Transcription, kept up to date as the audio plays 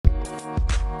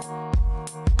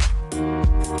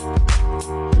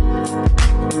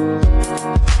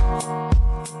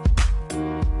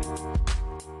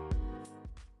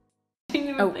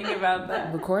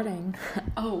Recording.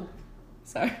 Oh,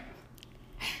 sorry.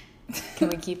 Can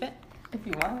we keep it? If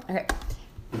you want. Okay.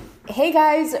 Hey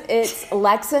guys, it's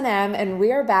Lex and Em, and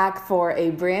we are back for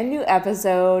a brand new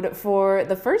episode for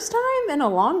the first time in a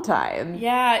long time.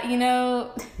 Yeah, you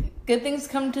know, good things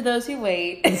come to those who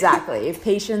wait. Exactly.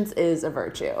 Patience is a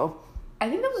virtue. I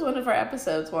think that was one of our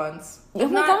episodes once. Oh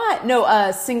my god.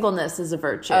 No, singleness is a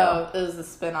virtue. Oh, it was a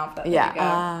spin-off. That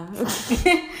Yeah.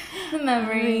 The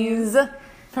memories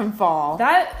from fall.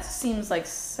 That seems like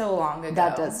so long ago.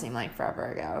 That does seem like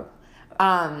forever ago.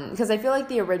 Because I feel like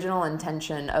the original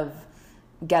intention of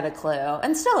Get a Clue,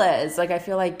 and still is, like, I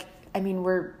feel like, I mean,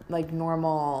 we're, like,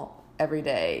 normal,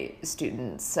 everyday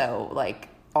students, so, like,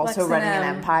 also running an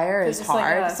empire is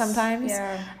hard sometimes.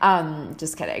 Yeah.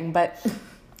 Just kidding. But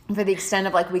for the extent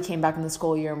of, like, we came back in the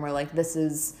school year and we're like, this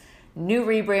is new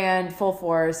rebrand, full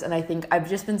force, and I think I've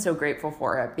just been so grateful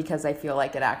for it because I feel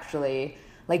like it actually,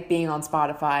 like, being on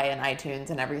Spotify and iTunes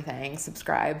and everything,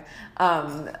 subscribe,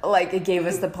 like, it gave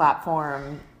us the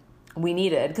platform we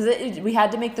needed because we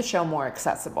had to make the show more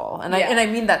accessible, and I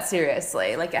mean that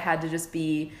seriously. Like, it had to just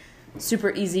be super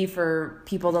easy for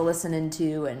people to listen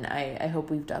into, and I hope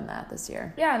we've done that this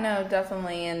year. Yeah, no,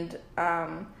 definitely, and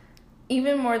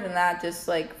even more than that, just,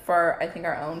 like, for, I think,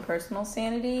 our own personal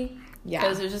sanity. Yeah.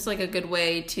 Because it's just, like, a good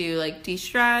way to, like,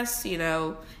 de-stress, you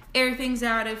know, air things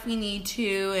out if we need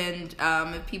to, and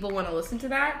if people want to listen to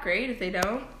that, great. If they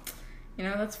don't, you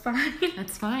know, that's fine.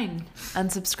 That's fine.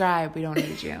 Unsubscribe. We don't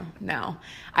need you. No,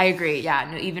 I agree. Yeah.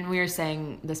 No, even we were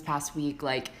saying this past week,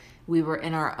 like, we were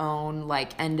in our own,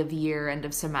 like, end of year, end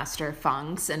of semester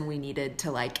funks, and we needed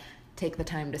to, like, take the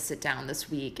time to sit down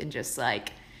this week and just,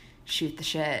 like, shoot the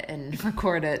shit and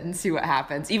record it and see what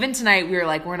happens. Even tonight, we were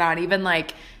like, we're not even,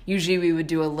 like, usually we would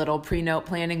do a little pre-note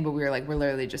planning, but we were like, we're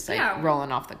literally just, like,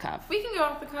 rolling off the cuff. We can go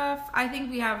off the cuff. I think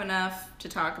we have enough to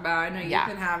talk about. I know you've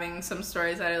been having some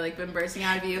stories that are, like, been bursting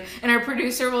out of you, and our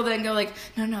producer will then go, like,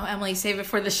 no, Emily, save it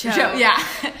for the show. Yeah.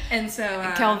 And so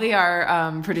Kelvy,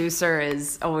 our producer,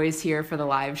 is always here for the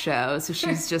live show, so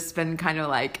she's just been kind of,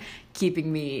 like,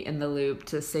 keeping me in the loop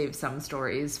to save some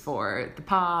stories for the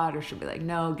pod, or she'll be like,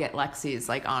 no, get Lexi's,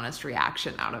 like, honest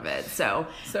reaction out of it. So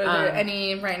are there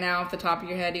any right now off the top of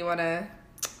your head you want to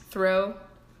throw?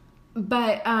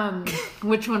 But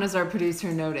which one is our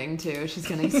producer noting to? She's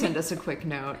going to send us a quick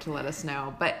note to let us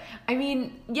know. But I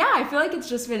mean, yeah, I feel like it's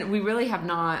just been, we really have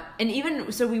not, and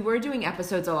even, so we were doing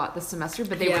episodes a lot this semester,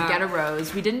 but they were Get a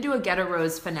Rose. We didn't do a Get a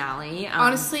Rose finale.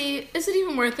 Honestly, is it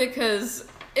even worth it? Because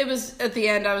it was, at the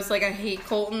end, I was like, I hate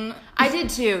Colton. I did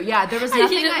too. Yeah, there was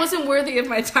nothing. It wasn't worthy of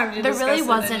my time to discuss. There really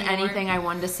wasn't anything I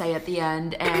wanted to say at the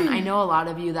end. And I know a lot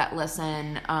of you that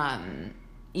listen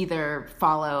either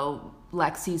follow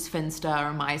Lexi's Finsta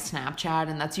or my Snapchat,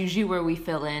 and that's usually where we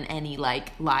fill in any,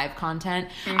 like, live content.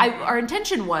 Our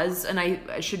intention was, and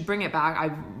I should bring it back,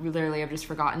 I literally have just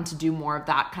forgotten to do more of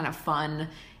that kind of fun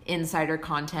insider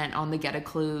content on the Get a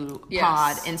Clue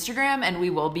pod Instagram, and we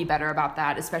will be better about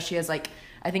that, especially as, like,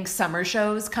 I think summer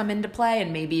shows come into play,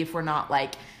 and maybe if we're not,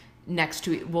 like, next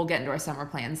to, we'll get into our summer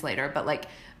plans later, but, like,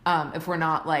 if we're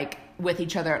not, like, with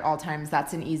each other at all times,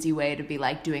 that's an easy way to be,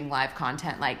 like, doing live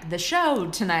content, like the show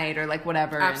tonight or, like,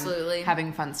 whatever. Absolutely. And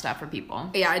having fun stuff for people.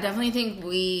 Yeah, I definitely think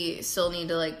we still need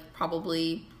to, like,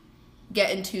 probably get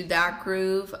into that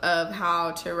groove of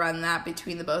how to run that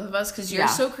between the both of us, because you're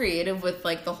so creative with,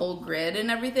 like, the whole grid and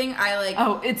everything. I, like...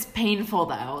 Oh, it's painful,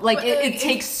 though. Like, it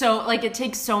takes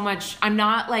so much... I'm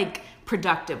not, like,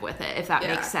 productive with it, if that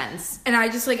makes sense. And I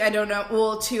just, like, I don't know...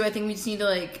 Well, too, I think we just need to,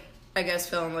 like... I guess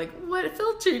film, like, what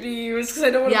filter to use, because I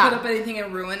don't want to put up anything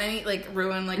and ruin, like,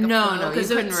 a no, because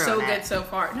it's so good so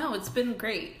far. No, it's been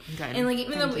great. Okay. And, like,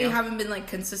 even though we haven't been, like,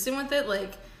 consistent with it,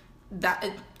 like, that,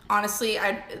 honestly,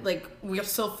 we're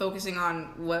still focusing on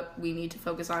what we need to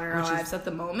focus on in our lives at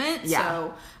the moment. Yeah.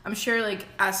 So, I'm sure, like,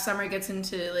 as summer gets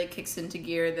into, like, kicks into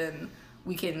gear, then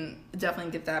we can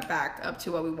definitely get that back up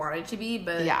to what we want it to be,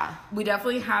 but we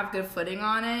definitely have good footing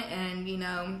on it, and, you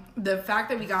know, the fact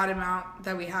that we got him out,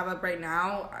 that we have up right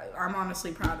now, I'm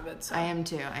honestly proud of it. So. I am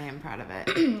too. I am proud of it.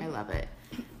 I love it.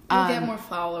 We'll get more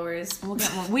followers. We'll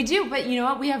get more. We do, but you know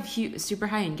what? We have super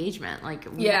high engagement. Like,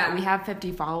 we have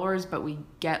 50 followers, but we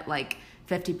get, like,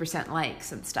 50%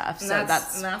 likes and stuff. So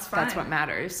that's fine. That's what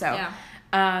matters. So,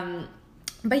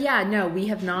 but yeah, no, we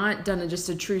have not done just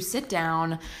a true sit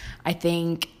down, I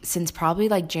think, since probably,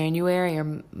 like, January,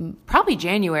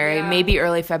 maybe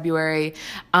early February.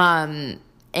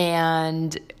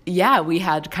 And yeah, we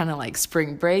had kind of, like,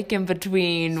 spring break in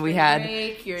between. We had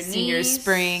senior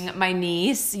spring. My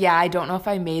niece, I don't know if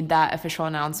I made that official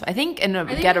announcement. I think in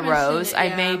Get a Rose,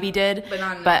 I maybe did.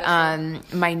 But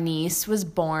my niece was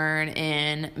born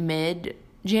in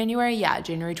January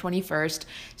 21st.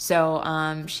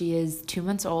 So she is 2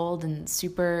 months old and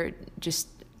super just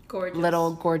gorgeous.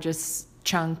 Little gorgeous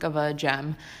chunk of a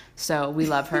gem. So we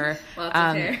love her. Lots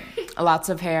of hair. Lots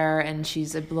of hair, and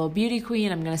she's a little beauty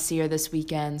queen. I'm going to see her this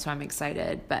weekend, so I'm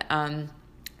excited. But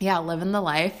yeah, living the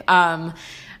life.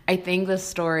 I think this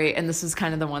story, and this was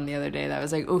kind of the one the other day that I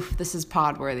was like, oof, this is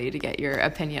pod worthy to get your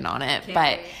opinion on it.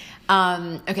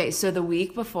 Okay, so the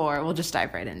week before, we'll just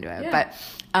dive right into it. Yeah.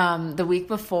 But the week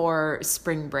before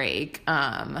spring break,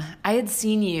 I had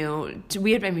seen you.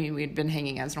 We'd been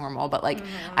hanging as normal, but like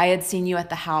I had seen you at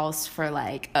the house for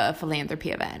like a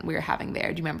philanthropy event we were having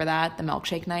there. Do you remember that, the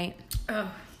milkshake night? Oh.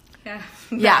 Yeah.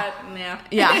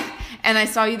 Yeah. And I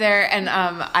saw you there, and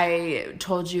I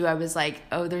told you, I was like,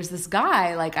 oh, there's this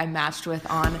guy like I matched with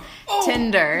on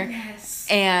Tinder. Yes.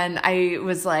 And I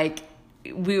was like,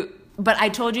 but I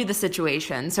told you the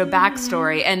situation. So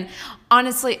backstory, and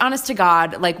honest to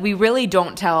God, like we really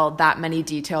don't tell that many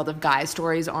detailed of guy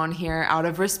stories on here out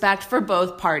of respect for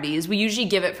both parties. We usually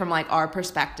give it from like our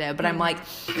perspective, but I'm like,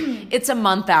 it's a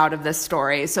month out of this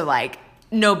story. So like,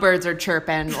 no birds are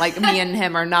chirping. Like me and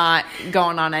him are not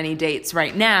going on any dates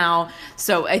right now.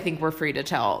 So I think we're free to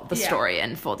tell the story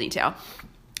in full detail.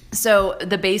 So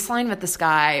the baseline with this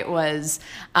guy was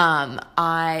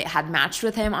I had matched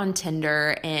with him on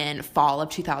Tinder in fall of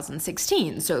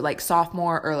 2016. So like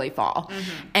sophomore, early fall.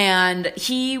 And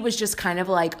he was just kind of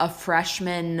like a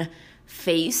freshman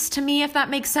face to me, if that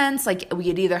makes sense. Like we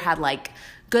had either had like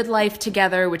Good Life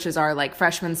together, which is our like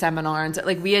freshman seminar, and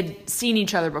like we had seen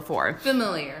each other before.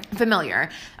 Familiar.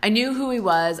 I knew who he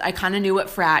was. I kind of knew what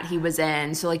frat he was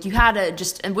in. So like you had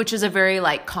which is a very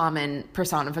like common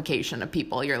personification of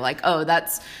people. You're like, oh,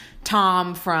 that's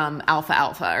Tom from Alpha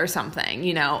Alpha or something,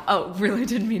 you know. Oh, really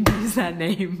didn't mean to use that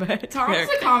name, but Tom's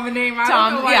a common name. I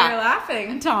don't know why you're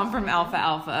laughing. Tom from Alpha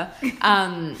Alpha.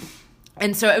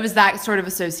 And so it was that sort of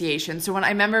association. So when I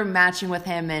remember matching with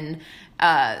him in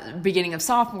beginning of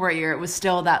sophomore year, it was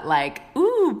still that like,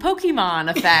 ooh, Pokemon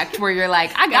effect where you're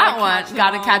like, I got one,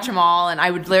 gotta catch them all. And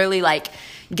I would literally like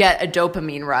get a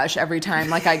dopamine rush every time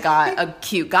like I got a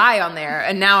cute guy on there.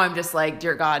 And now I'm just like,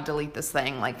 dear God, delete this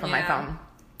thing like from my phone,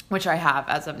 which I have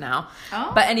as of now.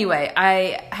 Oh. But anyway,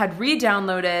 I had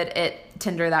re-downloaded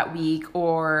Tinder that week,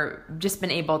 or just been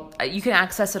able, you can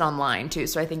access it online too.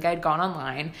 So I think I'd gone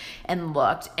online and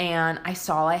looked, and I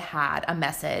saw I had a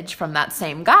message from that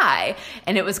same guy.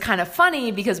 And it was kind of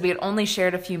funny because we had only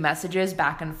shared a few messages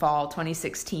back in fall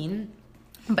 2016,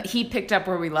 but he picked up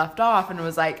where we left off and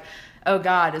was like, oh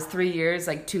God, is 3 years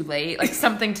like too late? Like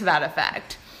something to that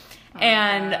effect.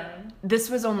 And this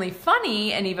was only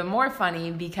funny, and even more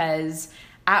funny because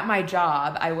at my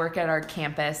job, I work at our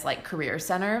campus like career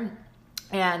center.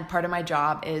 And part of my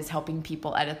job is helping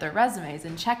people edit their resumes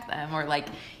and check them, or like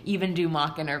even do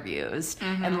mock interviews.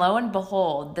 And lo and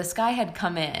behold, this guy had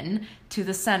come in to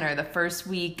the center the first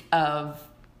week of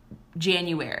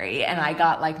January, and I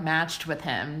got like matched with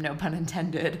him, no pun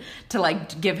intended, to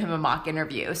like give him a mock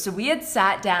interview. So we had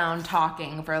sat down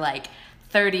talking for like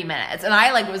 30 minutes, and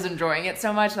I like was enjoying it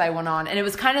so much that I went on, and it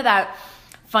was kind of that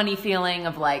funny feeling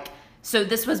of like, so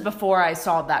this was before I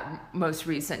saw that most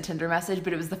recent Tinder message,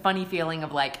 but it was the funny feeling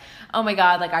of like, oh my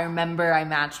God, like I remember I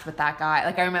matched with that guy.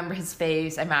 Like I remember his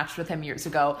face. I matched with him years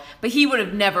ago, but he would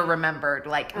have never remembered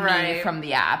like me from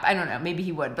the app. I don't know. Maybe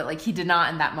he would, but like he did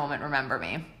not in that moment remember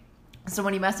me. So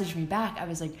when he messaged me back, I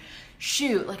was like,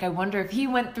 shoot, like I wonder if he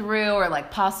went through or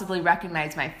like possibly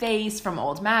recognized my face from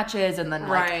old matches, and then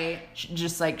like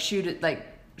just like shoot it, like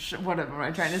whatever am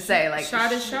I trying to say, like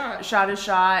shot is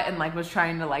shot, and like was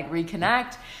trying to like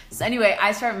reconnect. So anyway,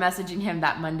 I started messaging him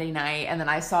that Monday night, and then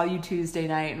I saw you Tuesday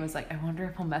night and was like, I wonder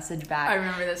if he'll message back. I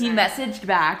remember this. He messaged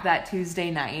back that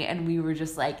Tuesday night, and we were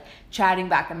just like chatting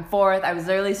back and forth. I was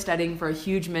literally studying for a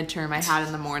huge midterm I had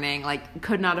in the morning, like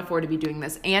could not afford to be doing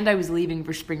this, and I was leaving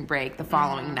for spring break the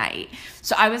following night.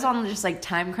 So I was on just like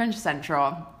time crunch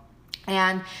central,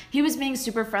 and he was being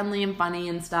super friendly and funny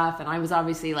and stuff, and I was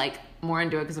obviously like more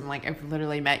into it because I'm like, I've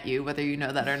literally met you, whether you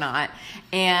know that or not.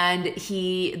 And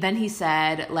he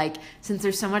said, like, since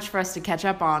there's so much for us to catch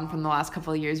up on from the last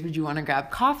couple of years, would you want to grab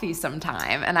coffee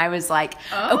sometime? And I was like,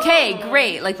 okay,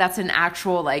 great. Like, that's an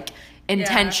actual, like,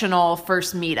 intentional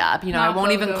first meetup. You know, I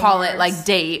won't even call it, like,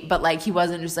 date, but, like, he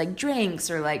wasn't just, like,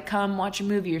 drinks or, like, come watch a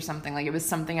movie or something. Like, it was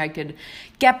something I could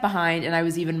get behind, and I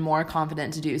was even more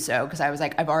confident to do so because I was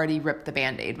like, I've already ripped the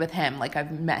Band-Aid with him. Like,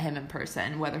 I've met him in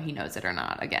person, whether he knows it or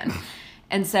not, again.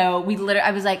 And so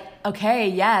I was like, okay,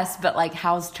 yes, but, like,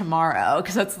 how's tomorrow?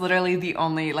 Because that's literally the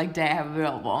only, like, day I have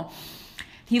available.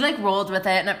 He, like, rolled with it,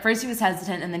 and at first he was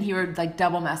hesitant, and then he would, like,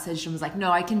 double messaged and was like,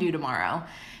 no, I can do tomorrow.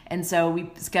 And so we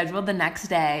scheduled the next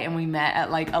day, and we met at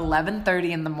like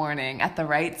 11:30 in the morning at the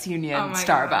Rights Union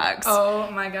Starbucks. Oh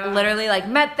my God. Literally like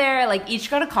met there, like each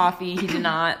got a coffee. He did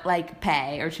not like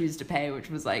pay or choose to pay,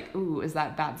 which was like, ooh, is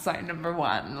that bad sign number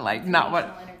one? Like not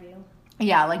what...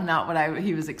 Yeah, like not what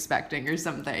he was expecting or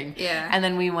something. Yeah. And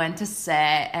then we went to sit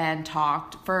and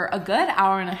talked for a good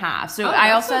hour and a half. So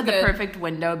I also had the perfect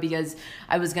window because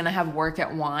I was going to have work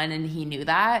at 1 and he knew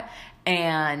that.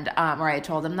 And, or I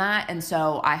told him that. And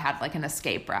so I had like an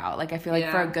escape route. Like I feel like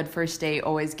for a good first date,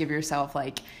 always give yourself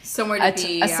like somewhere to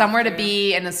be. Somewhere to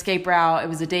be, an escape route. It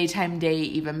was a daytime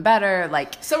date, even better.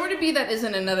 Like somewhere to be that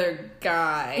isn't another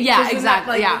guy. Yeah,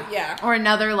 exactly. Yeah. Or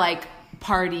another like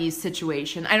party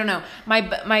situation. I don't know.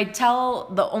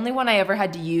 The only one I ever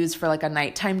had to use for like a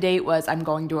nighttime date was I'm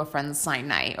going to a friend's sign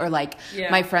night, or like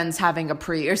my friend's having a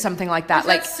pre or something like that.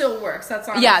 Like that still works. That's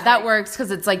honestly. Yeah, that works because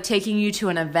it's like taking you to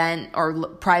an event or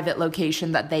private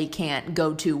location that they can't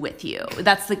go to with you.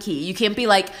 That's the key. You can't be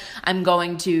like I'm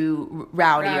going to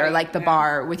Rowdy or like the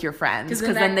bar with your friends,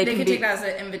 because then they can take that as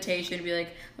an invitation to be like,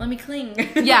 let me cling.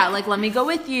 Yeah, like let me go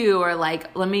with you, or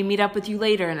like let me meet up with you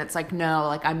later. And it's like, no,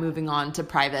 like I'm moving on to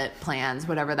private plans,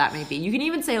 whatever that may be. You can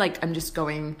even say like I'm just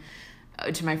going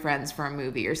to my friends for a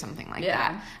movie or something like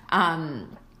that.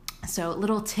 So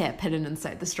little tip hidden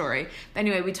inside the story. But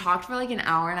anyway, we talked for like an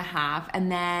hour and a half,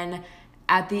 and then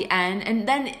at the end, and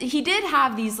then he did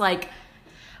have these like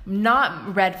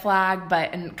not red flag,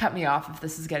 but, and cut me off if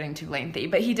this is getting too lengthy,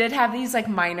 but he did have these like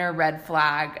minor red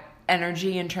flag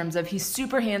energy in terms of he's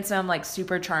super handsome, like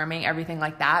super charming, everything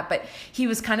like that. But he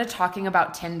was kind of talking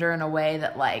about Tinder in a way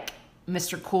that like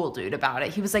Mr. Cool Dude about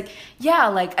it. He was like, yeah,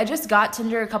 like I just got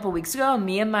Tinder a couple weeks ago, and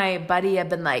me and my buddy have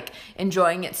been like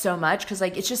enjoying it so much because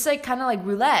like it's just like kind of like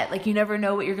roulette. Like you never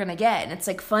know what you're gonna get, and it's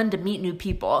like fun to meet new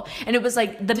people. And it was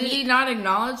like did he not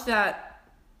acknowledge that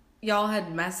y'all had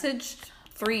messaged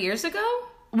 3 years ago?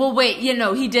 Well, wait,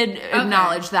 he did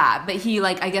acknowledge that, but he,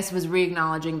 like, I guess was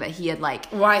re-acknowledging that he had,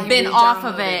 like, been off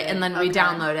of it and then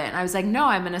re-download it. And I was like, no,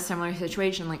 I'm in a similar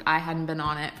situation. Like, I hadn't been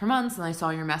on it for months, and I saw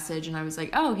your message, and I was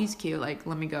like, oh, he's cute. Like,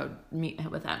 let me go meet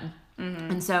with him.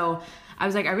 Mm-hmm. And so I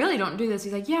was like, I really don't do this.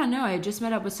 He's like, yeah, no, I just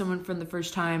met up with someone for the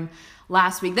first time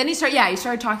last week. Then he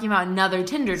started talking about another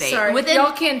Tinder date. Sorry,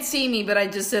 y'all can't see me, but I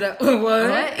just said,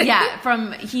 what?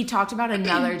 Yeah, he talked about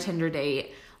another Tinder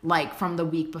date, like from the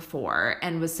week before,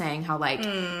 and was saying how like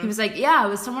he was like, yeah, it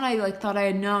was someone I like thought I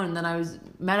had known, and then I was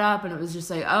met up, and it was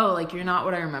just like, oh, like you're not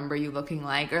what I remember you looking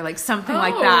like, or like something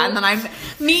like that. And then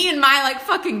me in my like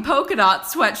fucking polka dot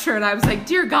sweatshirt, I was like,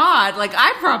 dear God, like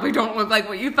I probably don't look like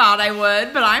what you thought I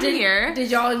would, but I'm here. Did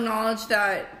y'all acknowledge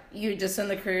that you just in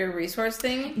the career resource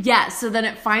thing? Yeah, so then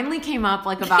it finally came up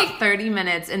like about 30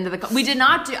 minutes into we did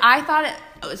not do, I thought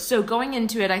it, so going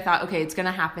into it, I thought, okay, it's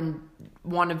gonna happen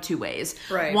one of two ways.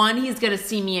 Right. One, he's going to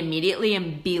see me immediately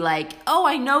and be like, oh,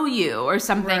 I know you, or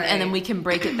something, right, and then we can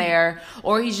break it there.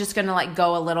 Or he's just going to like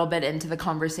go a little bit into the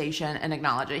conversation and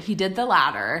acknowledge it. He did the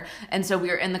latter. And so we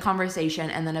were in the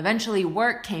conversation, and then eventually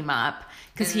work came up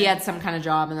because he had some kind of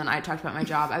job, and then I talked about my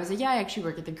job. I was like, yeah, I actually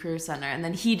work at the Career Center. And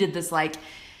then he did this like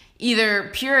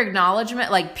either pure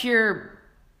acknowledgement, like pure,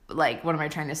 like, what am I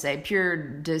trying to say? Pure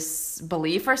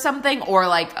disbelief or something, or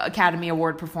like Academy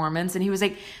Award performance. And he was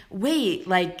like, wait,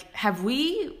 like, have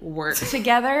we worked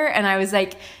together? And I was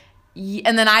like,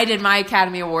 and then I did my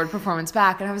Academy Award performance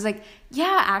back, and I was like,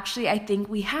 yeah, actually, I think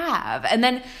we have. And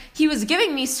then he was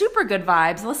giving me super good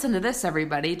vibes. Listen to this,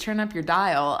 everybody. Turn up your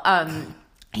dial.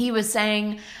 He was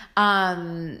saying,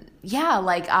 yeah,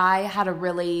 like I had a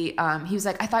really, he was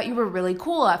like, I thought you were really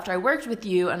cool after I worked with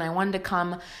you, and I wanted to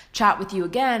come chat with you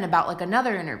again about like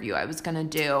another interview I was going to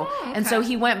do. Oh, okay. And so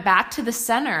he went back to the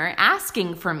center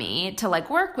asking for me to like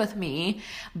work with me,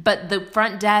 but the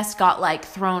front desk got like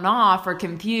thrown off or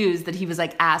confused that he was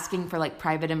like asking for like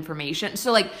private information.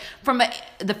 So like from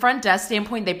the front desk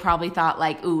standpoint, they probably thought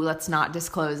like, ooh, let's not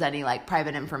disclose any like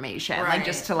private information, right, like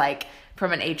just to like,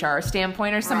 from an HR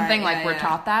standpoint or something, right, like we're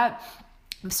taught that.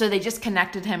 So they just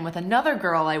connected him with another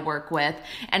girl I work with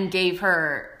and gave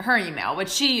her email, which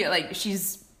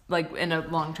she's like in a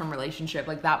long-term relationship.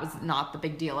 Like that was not the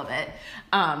big deal of it.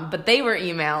 But they were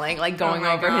emailing, like going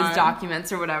over his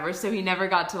documents or whatever. So he never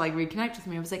got to like reconnect with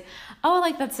me. I was like, oh,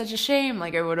 like that's such a shame.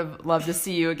 Like I would have loved to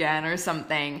see you again or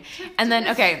something. And then,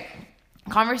 okay,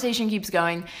 conversation keeps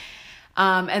going.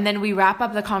 And then we wrap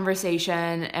up the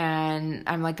conversation, and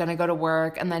I'm like gonna go to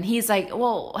work, and then he's like,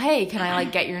 well, hey, can I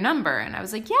like get your number? And I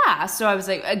was like, yeah. So I was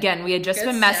like, again, we had just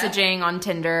been messaging on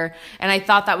Tinder, and I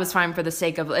thought that was fine for the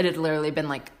sake of, it had literally been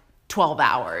like 12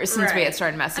 hours since we had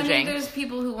started messaging. I mean, there's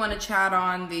people who want to chat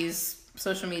on these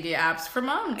social media apps for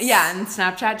months. Yeah, and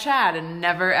Snapchat chat and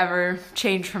never ever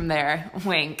change from there.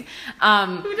 Wink.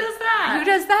 Who does that? Who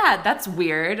does that? That's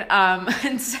weird.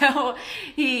 And so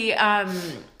he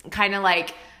kind of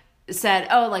like said,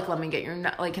 oh, like, let me get your,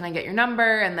 like, can I get your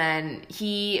number? And then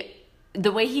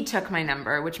the way he took my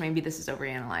number, which maybe this is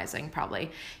overanalyzing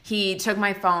probably, he took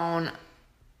my phone,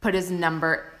 put his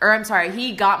number, or I'm sorry,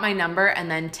 he got my number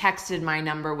and then texted my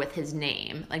number with his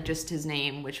name, like just his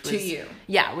name, which was to you.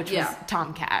 Yeah, which was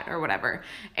Tomcat or whatever.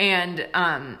 And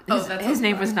his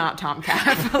name was not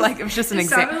Tomcat, but like it was just an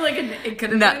example. Sounded like it could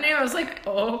have been a name. I was like,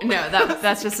 oh. No,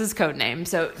 that's just his code name.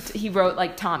 So he wrote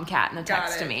like Tomcat in a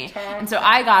text to me. And so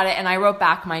I got it and I wrote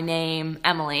back my name,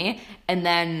 Emily, and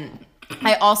then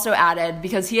I also added,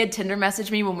 because he had Tinder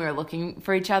messaged me when we were looking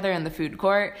for each other in the food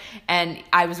court, and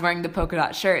I was wearing the polka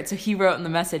dot shirt, so he wrote in the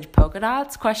message, polka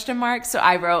dots, ? So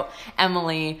I wrote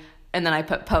Emily, and then I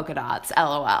put polka dots,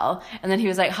 LOL. And then he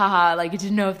was like, haha, like, I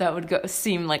didn't know if that would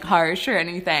seem like harsh or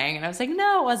anything. And I was like,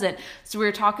 no, it wasn't. So we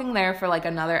were talking there for like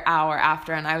another hour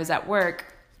after, and I was at work.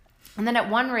 And then at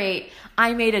one rate,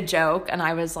 I made a joke, and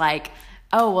I was like,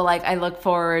 oh, well, like, I look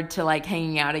forward to, like,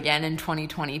 hanging out again in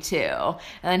 2022. And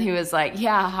then he was like,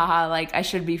 yeah, haha, like, I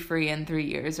should be free in 3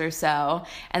 years or so.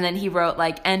 And then he wrote,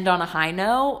 like, end on a high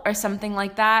note or something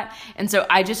like that. And so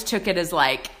I just took it as,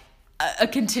 like, a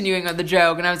continuing of the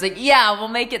joke. And I was like, yeah,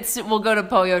 we'll go to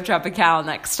Pollo Tropical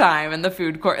next time in the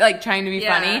food court, like, trying to be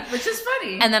funny. Which is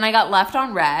funny. And then I got left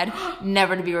on red,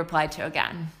 never to be replied to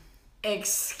again.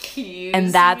 Excuse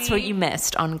And that's me? what you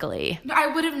missed on Glee. I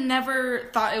would have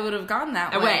never thought it would have gone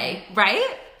that way.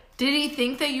 Right? Did he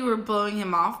think that you were blowing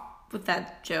him off with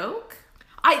that joke?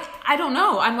 I don't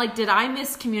know. I'm like, did I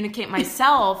miscommunicate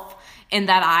myself in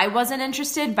that I wasn't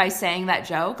interested by saying that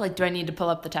joke? Like, do I need to pull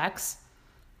up the text?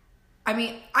 I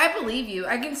mean, I believe you.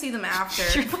 I can see them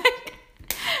after. You're like,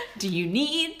 do you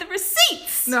need the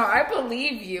receipts? No, I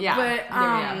believe you. Yeah,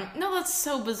 but, no, that's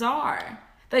so bizarre.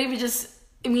 That he would just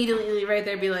immediately right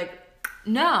there be like,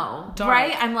 no, dark.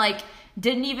 Right? I'm like,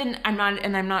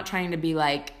 I'm not trying to be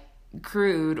like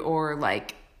crude or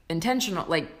like intentional,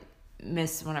 like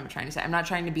what I'm trying to say. I'm not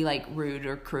trying to be like rude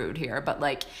or crude here, but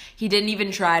like he didn't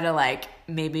even try to like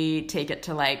maybe take it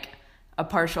to like a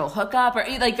partial hookup or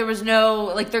like there was no,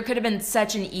 like there could have been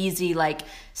such an easy like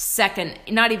second,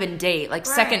 not even date, like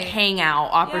second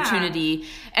hangout opportunity.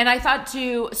 And I thought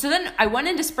so then I went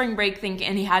into spring break thinking,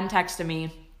 and he hadn't texted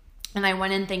me. And I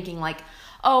went in thinking like,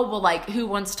 oh, well, like, who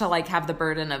wants to, like, have the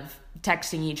burden of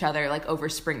texting each other, like, over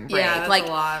spring break? Yeah, that's like, a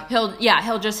lot.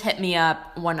 He'll just hit me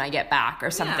up when I get back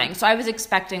or something. Yeah. So I was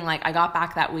expecting, like, I got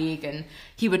back that week and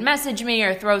he would message me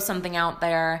or throw something out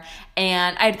there.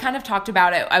 And I had kind of talked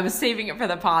about it. I was saving it for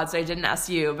the pod, so I didn't ask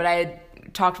you. But I had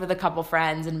talked with a couple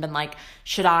friends and been like,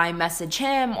 should I message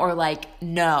him or like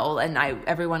no? And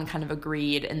everyone kind of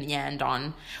agreed in the end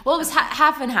on, well, it was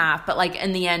half and half, but like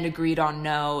in the end agreed on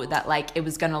no, that like it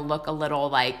was gonna look a little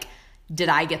like, did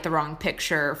I get the wrong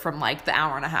picture from like the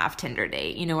hour and a half Tinder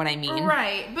date? You know what I mean?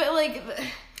 Right, but like,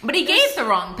 but he gave the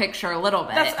wrong picture a little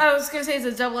bit. I was gonna say it's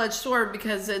a double-edged sword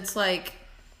because it's like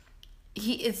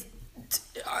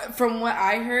from what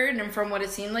I heard and from what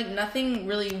it seemed like, nothing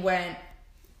really went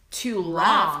too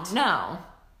left. No.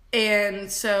 And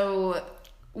so,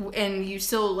 and you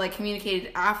still like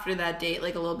communicated after that date,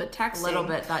 like a little bit texting. A little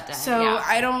bit that day. So yeah.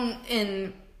 I don't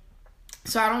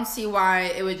see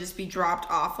why it would just be dropped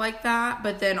off like that.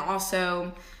 But then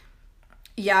also,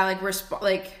 yeah, like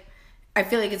I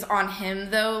feel like it's on him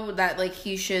though, that like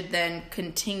he should then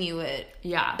continue it.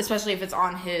 Yeah. Especially if it's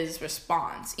on his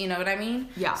response. You know what I mean?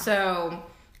 Yeah. So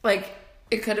like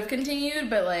it could have continued,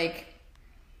 but like,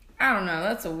 I don't know.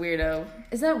 That's a weirdo.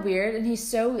 Isn't that weird? And he's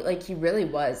so, like, he really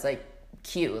was, like,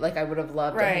 cute. Like, I would have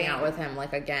loved to hang out with him,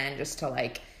 like, again, just to,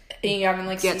 like, and you haven't,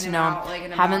 like, get to know him.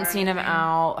 Like, haven't seen him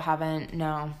out.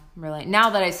 No, really. Now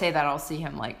that I say that, I'll see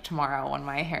him, like, tomorrow when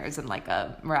my hair's in, like,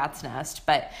 a rat's nest.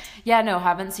 But, yeah, no,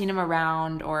 haven't seen him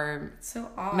around or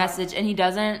so odd. Message. And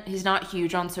he's not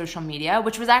huge on social media,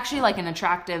 which was actually, like, an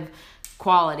attractive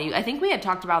quality. I think we had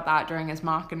talked about that during his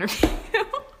mock interview.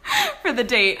 For the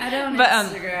date. I don't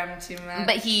Instagram too much.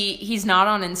 But he's not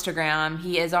on Instagram.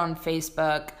 He is on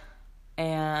Facebook,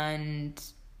 and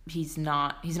he's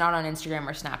not on Instagram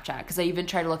or Snapchat, because I even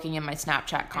tried looking in my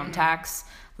Snapchat contacts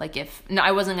like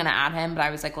I wasn't gonna add him, but I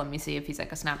was like, let me see if he's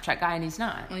like a Snapchat guy, and he's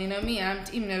not. Well, you know me, I'm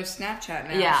Team No Snapchat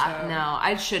now. Yeah, so. no,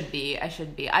 I should be.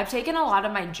 I've taken a lot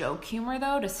of my joke humor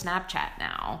though to Snapchat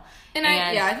now, and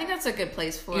I think that's a good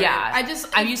place for it.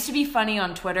 I used to be funny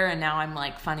on Twitter, and now I'm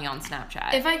like funny on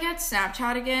Snapchat. If I get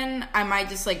Snapchat again, I might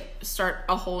just like start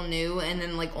a whole new and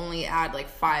then like only add like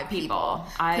 5 people.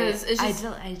 Because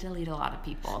I delete a lot of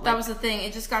people. That was the thing.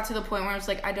 It just got to the point where I was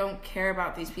like, I don't care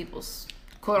about these people's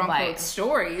quote-unquote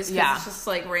stories, because it's just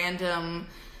like random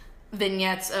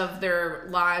vignettes of their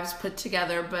lives put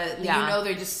together, but you know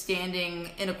they're just standing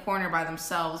in a corner by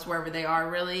themselves wherever they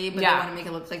are really, but they want to make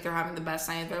it look like they're having the best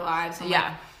night of their lives. And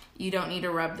like, you don't need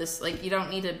to rub this, like, you don't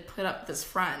need to put up this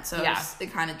front. So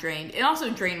it kind of drained. It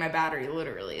also drained my battery,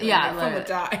 literally. Like, my phone would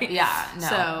die. Yeah, no,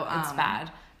 so, it's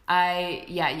bad.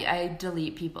 I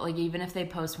delete people, like, even if they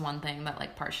post one thing that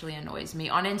like partially annoys me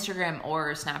on Instagram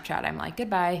or Snapchat, I'm like,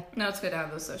 goodbye. No, it's good to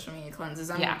have those social media cleanses.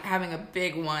 I'm having a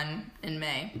big one in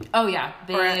May. Oh yeah,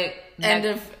 big end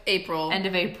of April,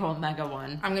 mega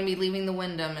one. I'm gonna be leaving the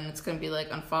Wyndham, and it's gonna be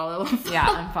like unfollow.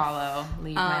 Unfollow,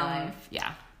 leave my life.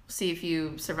 See if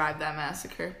you survive that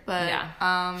massacre. But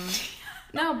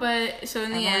no, but so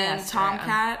in the end,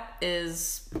 Tomcat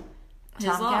is.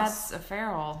 Tomcat's a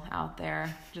feral out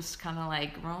there, just kind of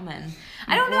like roaming.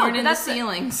 I don't know. Born in the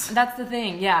ceilings. That's the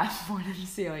thing. Yeah, born in the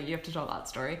ceiling. You have to tell that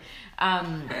story.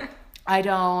 I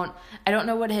don't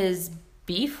know what his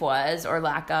beef was or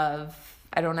lack of.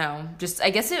 I don't know. Just,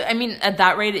 I guess at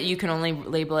that rate, you can only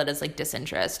label it as like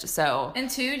disinterest. So, and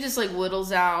 2, just like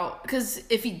whittles out, because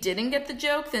if he didn't get the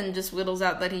joke, then just whittles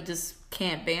out that he just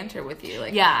can't banter with you.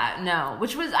 Like,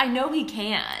 which was, I know he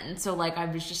can. So like, I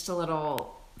was just a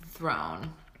little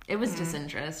thrown. It was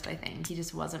disinterest, I think. He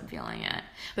just wasn't feeling it.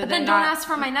 But then don't ask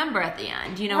for my number at the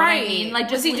end. You know what I mean? Like,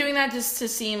 was he doing that just to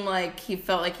seem like he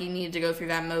felt like he needed to go through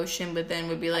that motion, but then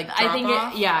would be like, I think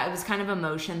it was kind of a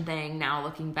motion thing now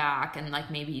looking back, and like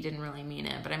maybe he didn't really mean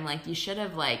it, but I'm like, you should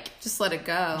have like just let it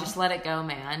go. Just let it go,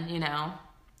 man, you know?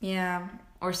 Yeah.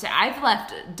 Or say, I've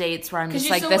left dates where I'm just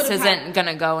like, this isn't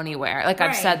gonna go anywhere. Like,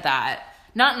 I've said that.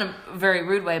 Not in a very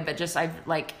rude way, but just I've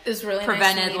like it's really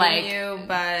prevented nice you,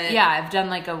 but I've done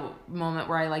like a moment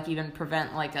where I like even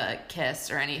prevent like a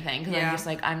kiss or anything, because I'm just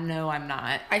like I'm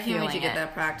not. I can't wait to get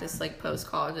that practice like post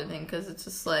college, I think, because it's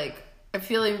just like I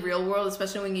feel in real world,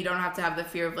 especially when you don't have to have the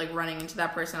fear of like running into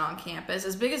that person on campus.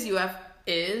 As big as UF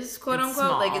is, quote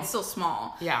unquote, like it's still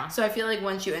small. Yeah. So I feel like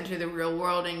once you enter the real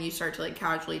world and you start to like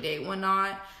casually date and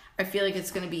whatnot, I feel like it's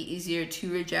going to be easier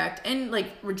to reject. And, like,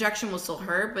 rejection will still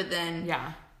hurt, but then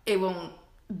it won't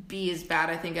be as bad,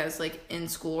 I think, as, like, in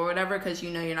school or whatever, because you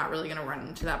know you're not really going to run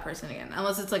into that person again.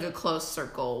 Unless it's, like, a close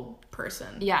circle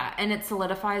person. Yeah, and it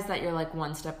solidifies that you're, like,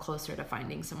 one step closer to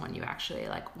finding someone you actually,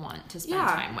 like, want to spend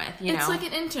time with, you know? It's like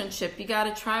an internship. You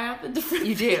got to try out the different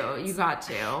You do. You got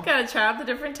to. Got to try out the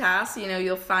different tasks. You know,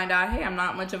 you'll find out, hey, I'm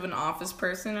not much of an office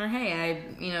person, or, hey,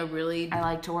 I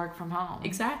like to work from home.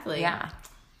 Exactly. Yeah.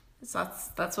 So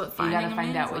that's what finding you gotta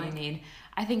find out what like. you need.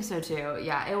 I think so too.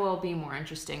 Yeah, it will be more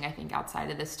interesting, I think,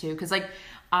 outside of this too, because like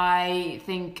I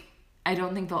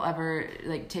don't think they'll ever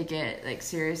like take it like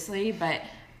seriously, but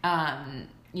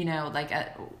like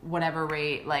at whatever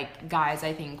rate, like guys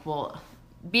I think will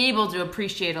be able to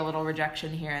appreciate a little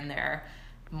rejection here and there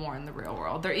more in the real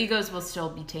world. Their egos will still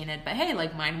be tainted, but hey,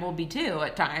 like mine will be too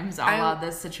at times. A la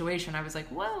this situation, I was like,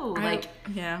 whoa,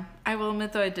 I will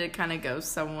admit though, I did kind of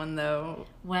ghost someone though.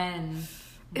 When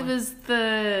it was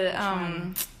the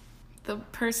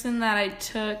person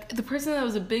that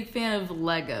was a big fan of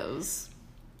Legos.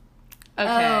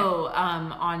 Okay. Oh,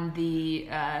 on the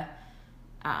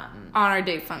on our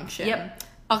date function. Yep.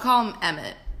 I'll call him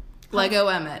Emmett. Lego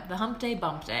Emmett. The Hump Day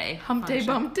Bump Day. Hump Day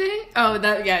Bump Day? Oh,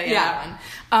 that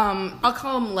one. I'll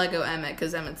call him Lego Emmett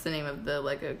because Emmett's the name of the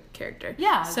Lego character.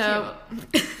 Yeah, so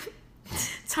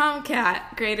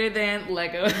Tomcat, greater than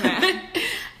Lego Emmett.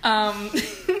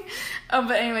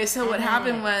 But anyway, so what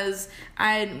happened was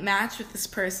I had matched with this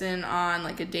person on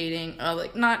like a dating,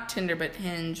 like not Tinder but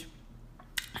Hinge,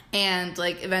 and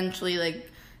like eventually like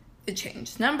it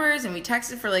changed numbers and we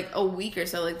texted for like a week or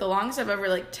so. Like the longest I've ever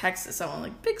like texted someone,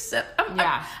 like big step.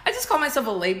 I just call myself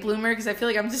a late bloomer because I feel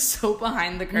like I'm just so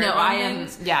behind the curve. No, I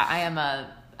am a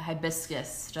hibiscus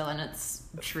still in its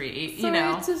tree, you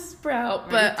know. It's a sprout.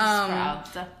 But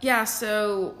yeah,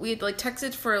 so we had like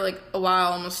texted for like a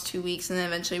while, almost 2 weeks, and then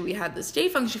eventually we had this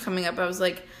date function coming up. I was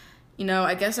like,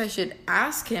 I guess I should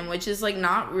ask him, which is like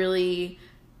not really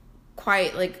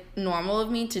quite like normal of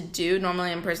me to do.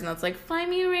 Normally I'm a person that's like, find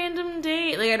me a random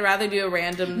date. Like I'd rather do a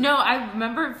random. No, I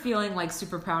remember feeling like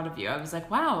super proud of you. I was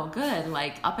like, wow, good,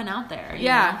 like up and out there.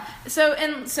 Yeah.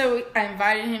 Know? So I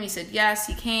invited him. He said yes.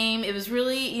 He came. It was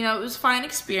really, it was a fine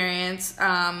experience.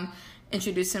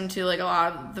 Introduced him to like a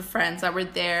lot of the friends that were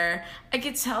there. I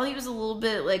could tell he was a little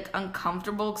bit like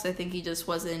uncomfortable because I think he just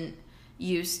wasn't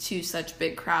used to such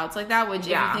big crowds like that, which if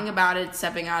you think about it,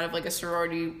 stepping out of like a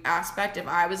sorority aspect, if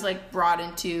I was like brought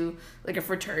into like a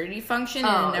fraternity function and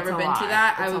had never been to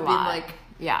that, I would be like,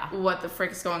 what the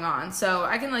frick is going on? So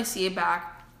I can like see it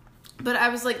back, but I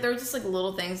was like, there were just like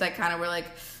little things that kind of were like,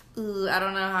 ooh, I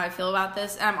don't know how I feel about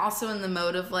this. And I'm also in the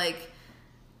mode of like,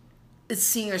 it's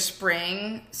senior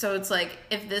spring, so it's like,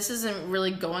 if this isn't really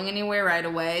going anywhere right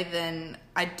away, then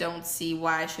I don't see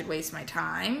why I should waste my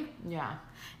time. Yeah.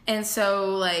 And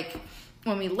so, like,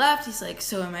 when we left, he's like,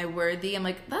 so am I worthy? I'm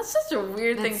like, that's such a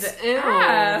weird thing to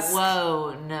ask.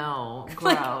 Whoa, no.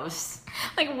 Gross.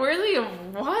 like, worthy of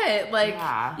what? Like,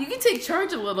 you can take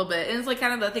charge a little bit. And it's, like,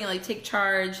 kind of the thing, like, take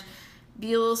charge,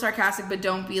 be a little sarcastic, but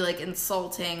don't be, like,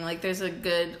 insulting. Like, there's a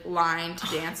good line to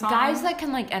dance on. Guys that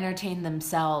can, like, entertain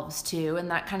themselves, too, in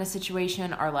that kind of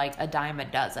situation are, like, a dime a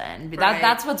dozen. Right.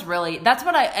 That's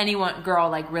what any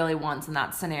girl, like, really wants in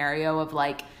that scenario of,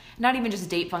 like, not even just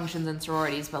date functions and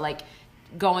sororities, but like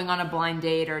going on a blind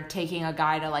date or taking a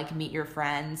guy to like meet your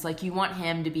friends. Like you want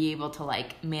him to be able to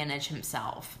like manage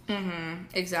himself. Mm-hmm.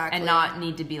 Exactly. And not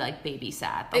need to be like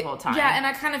babysat the whole time. Yeah, and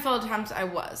I kind of felt at times I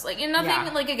was. Like, and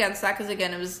nothing like against that, because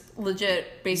again, it was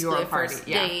legit basically a first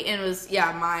date. And it was,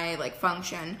 my like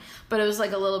function. But it was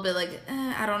like a little bit like,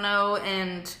 I don't know.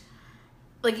 And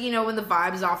like, when the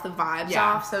vibe's off, the vibe's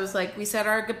off. So it was like, we said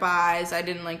our goodbyes. I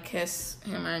didn't like kiss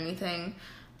him or anything.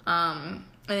 And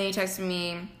then he texted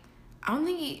me. I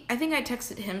think I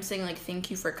texted him saying like,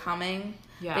 thank you for coming.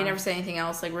 Yeah. But he never said anything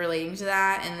else like relating to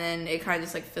that. And then it kind of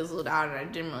just like fizzled out, and I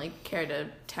didn't really care to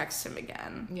text him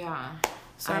again. Yeah.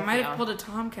 So I might have pulled a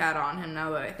tomcat on him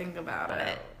now that I think about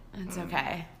it. It's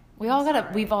okay. We all gotta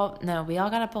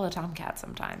pull a tomcat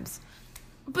sometimes.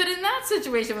 But in that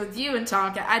situation with you and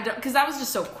Tomcat, because that was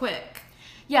just so quick.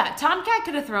 Yeah, Tomcat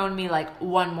could have thrown me like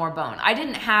one more bone. I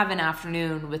didn't have an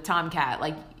afternoon with Tomcat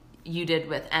like you did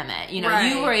with Emmett.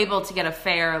 You were able to get a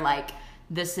fair like,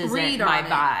 this isn't my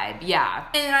vibe. Yeah.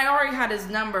 And I already had his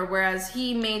number, whereas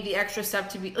he made the extra step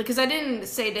to be like, because I didn't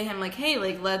say to him like, hey,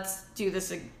 like let's do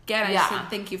this again. I just said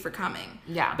thank you for coming.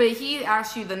 Yeah. But he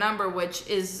asked you the number, which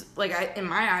is like, in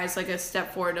my eyes, like a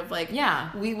step forward of like,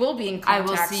 we will be in contact.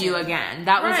 I will see you again.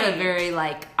 That was a very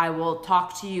like, I will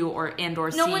talk to you or see you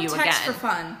again. No one texts for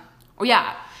fun. Oh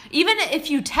yeah. Even if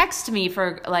you text me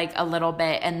for like a little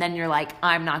bit and then you're like,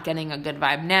 I'm not getting a good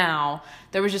vibe now,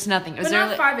 there was just nothing. It was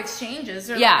not 5 exchanges.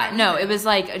 Or it was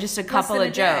like just a couple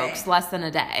of jokes, less than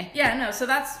a day. Yeah, no, so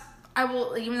that's, I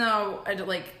will, even though I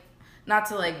like, not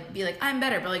to like be like, I'm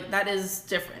better, but like that is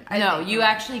different. You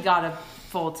actually got a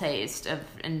full taste of,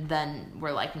 and then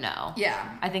we're like, no.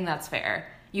 Yeah. I think that's fair.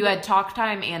 You had talk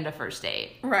time and a first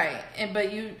date. Right,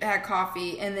 but you had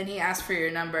coffee and then he asked for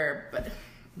your number, but...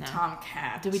 No.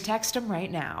 Tomcat. Do we text him right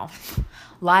now?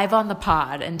 Live on the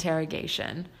pod,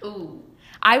 interrogation. Ooh.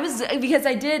 Because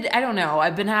I don't know,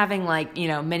 I've been having like,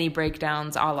 mini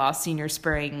breakdowns a la senior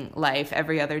spring life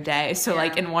every other day. So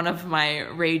like in one of my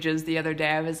rages the other day,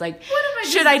 I was like,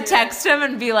 should I text him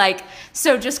and be like,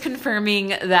 so just confirming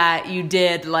that you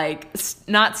did like,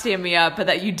 not stand me up, but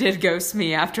that you did ghost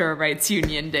me after a rights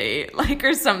union date, like,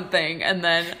 or something. And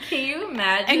then. Can you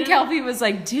imagine? And Kelby was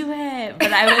like, do it.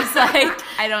 But I was like,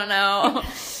 I don't know.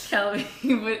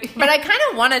 Kelby. But I kind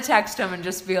of want to text him and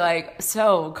just be like,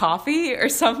 so coffee or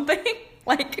something?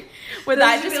 Like, would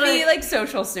that just be like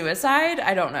social suicide?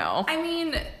 I don't know. I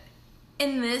mean,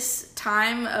 in this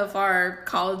time of our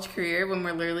college career, when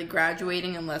we're literally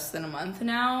graduating in less than a month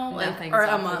now, or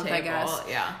a month, I guess.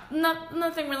 Yeah.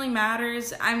 Nothing really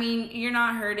matters. I mean, you're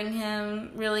not hurting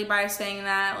him really by saying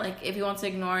that. Like, if he wants to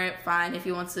ignore it, fine. If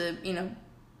he wants to,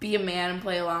 be a man and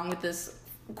play along with this,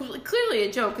 clearly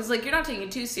a joke, because like you're not taking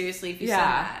it too seriously if you said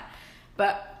that.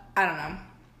 But I don't know.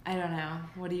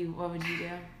 What would you do?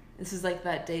 This is like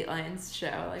that Datelines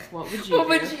show. Like, what would you do? What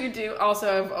would you do?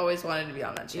 Also, I've always wanted to be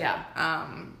on that show. Yeah.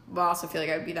 But I also feel like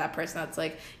I would be that person that's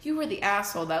like, you were the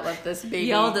asshole that let this baby...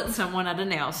 Yelled at someone at a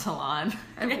nail salon.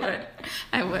 I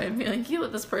would. Be like, you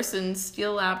let this person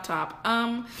steal a laptop.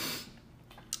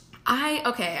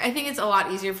 I think it's a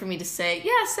lot easier for me to say,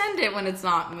 yeah, send it when it's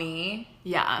not me.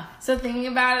 Yeah. So thinking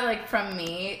about it, like, from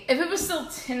me, if it was still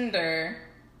Tinder,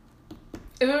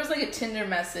 if it was, like, a Tinder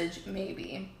message,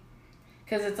 maybe.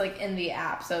 because it's like in the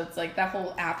app, so it's like that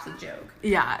whole app's a joke.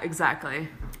 Yeah, exactly.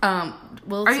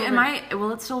 Will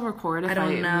it still record if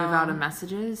I move out of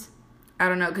messages? I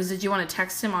don't know, because did you want to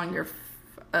text him on your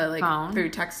phone through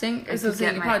texting? So you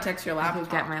can probably text your laptop. I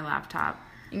could get my laptop.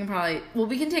 You can probably. Well,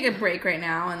 we can take a break right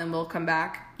now, and then we'll come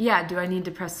back. Yeah. Do I need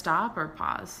to press stop or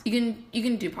pause? You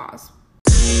can do pause.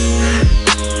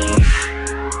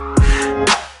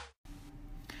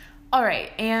 All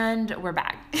right, and we're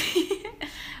back.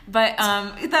 But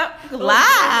that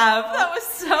laugh, that was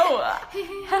so.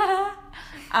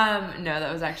 No,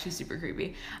 that was actually super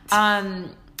creepy.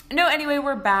 No, anyway,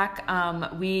 we're back.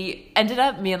 We ended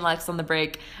up, me and Lex on the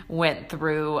break went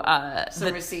through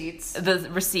the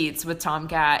receipts with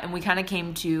Tomcat, and we kind of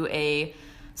came to a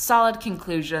solid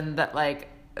conclusion that, like,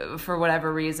 for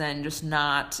whatever reason, just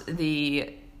not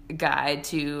the guy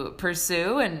to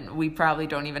pursue, and we probably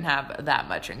don't even have that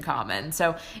much in common.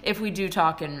 So if we do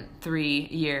talk in 3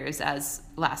 years, as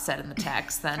last said in the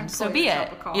text, then so be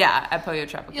it. Yeah, at Pollo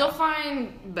Tropical. You'll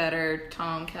find better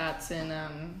Tomcats in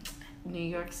New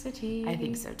York City. I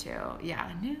think so too. Yeah,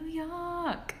 New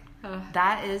York.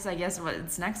 That is, I guess,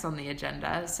 what's next on the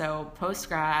agenda. So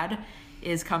post-grad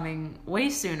is coming way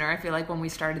sooner. I feel like when we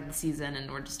started the season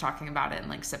and we're just talking about it in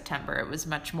like September, it was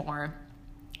much more,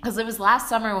 because it was last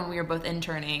summer when we were both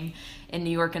interning in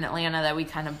New York and Atlanta that we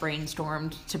kind of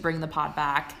brainstormed to bring the pod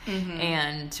back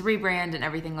and to rebrand and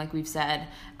everything, like we've said.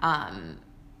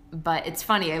 But it's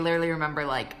funny, I literally remember,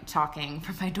 like, talking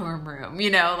from my dorm room, you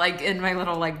know, like, in my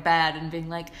little, like, bed and being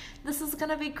like, this is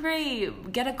gonna be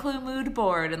great, get a Clue mood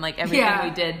board, and, like, everything we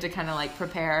did to kind of, like,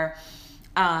 prepare.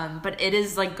 But it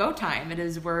is, like, go time.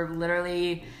 We're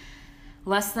literally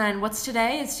less than, what's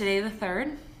today? Is today the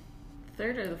 3rd?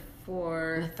 3rd or the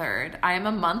 4th? The 3rd. I am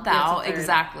a month out,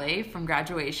 exactly, from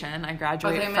graduation. I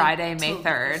graduate Friday, May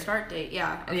 3rd. Start date,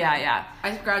 yeah. Okay. Yeah.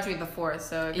 I graduate the 4th,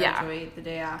 so I graduate the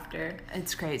day after.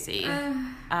 It's crazy.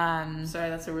 Sorry,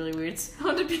 that's a really weird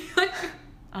sound to be like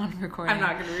on recording. I'm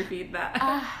not going to repeat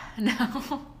that.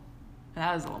 No.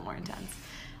 That was a little more intense.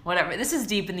 Whatever. This is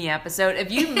deep in the episode.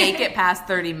 If you make it past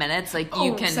 30 minutes, like,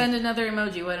 you can send another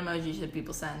emoji. What emoji should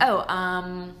people send?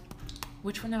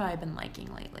 Which one have I been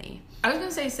liking lately? I was going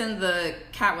to say send the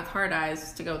cat with hard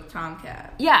eyes to go with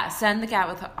Tomcat. Yeah, send the cat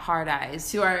with hard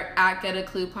eyes. To our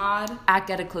 @GetACluePod.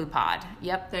 @GetACluePod.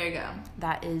 Yep. There you go.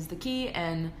 That is the key.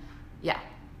 And, yeah.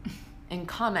 And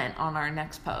comment on our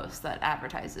next post that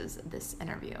advertises this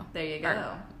interview. There you go.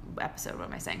 Or episode, what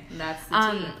am I saying? That's the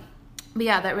tea. But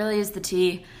yeah, that really is the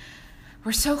tea.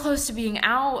 We're so close to being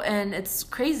out, and it's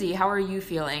crazy. How are you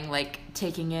feeling, like,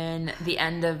 taking in the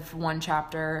end of one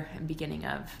chapter and beginning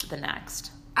of the next?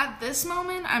 At this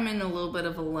moment, I'm in a little bit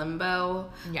of a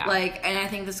limbo. Yeah. Like, and I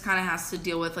think this kind of has to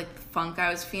deal with, like, the funk I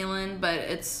was feeling, but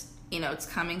it's, you know, it's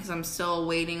coming because I'm still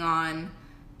waiting on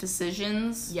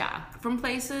decisions from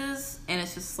places, and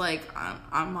it's just, like,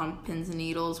 I'm on pins and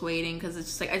needles waiting because it's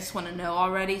just, like, I just want to know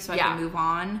already so I can move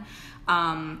on.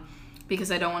 Because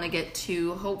I don't want to get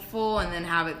too hopeful and then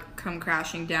have it come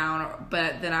crashing down.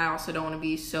 But then I also don't want to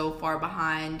be so far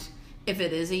behind if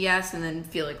it is a yes and then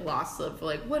feel like lost of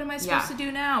like, what am I supposed to do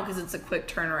now? Because it's a quick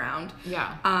turnaround.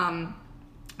 Yeah.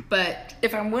 But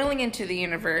if I'm willing into the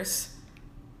universe,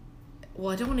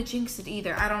 well, I don't want to jinx it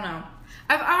either. I don't know.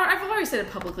 I've already said it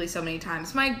publicly so many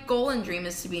times. My goal and dream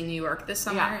is to be in New York this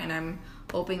summer, and I'm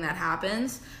hoping that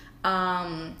happens.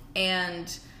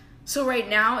 And so right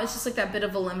now, it's just, like, that bit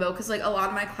of a limbo, because, like, a lot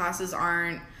of my classes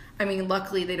aren't, I mean,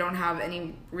 luckily, they don't have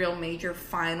any real major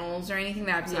finals or anything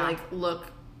that I have to, like,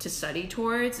 look to study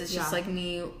towards. It's just, like,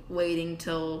 me waiting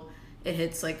till it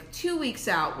hits, like, 2 weeks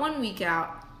out, 1 week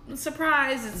out.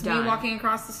 Surprise, it's me walking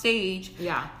across the stage.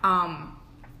 Yeah.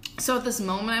 So at this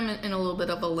moment, I'm in a little bit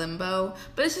of a limbo,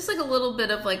 but it's just, like, a little bit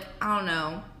of, like, I don't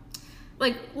know,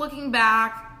 like, looking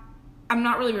back, I'm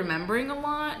not really remembering a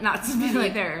lot. Not to be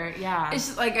like either. Yeah. It's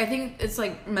just like, I think it's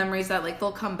like memories that like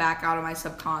they'll come back out of my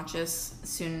subconscious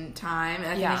soon in time. And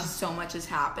I think there's just so much has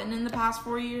happened in the past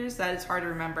 4 years that it's hard to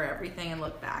remember everything and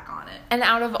look back on it. And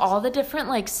out of all the different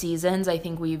like seasons I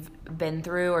think we've been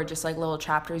through, or just like little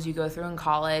chapters you go through in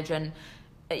college, and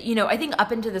you know, I think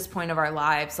up into this point of our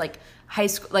lives, like high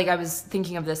school, like I was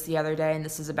thinking of this the other day, and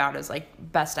this is about as like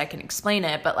best I can explain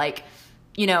it, but like,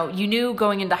 you know, you knew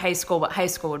going into high school what high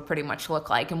school would pretty much look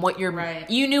like, and what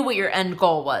you knew what your end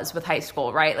goal was with high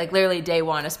school, right? Like literally day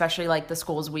one, especially like the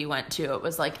schools we went to, it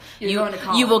was like you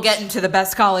will get into the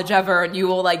best college ever, and you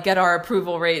will like get our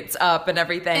approval rates up and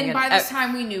everything. And by this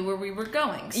time we knew where we were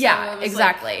going. So yeah,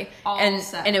 exactly. Like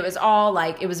and it was all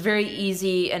like, it was very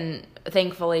easy, and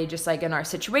thankfully just like in our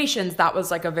situations, that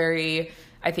was like a very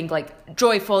I think, like,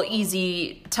 joyful,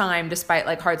 easy time despite,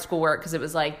 like, hard schoolwork, because it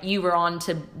was, like, you were on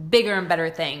to bigger and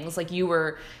better things. Like, you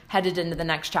were headed into the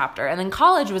next chapter. And then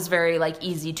college was very, like,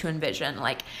 easy to envision.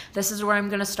 Like, this is where I'm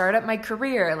going to start up my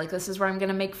career. Like, this is where I'm going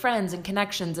to make friends and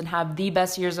connections and have the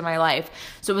best years of my life.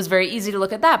 So it was very easy to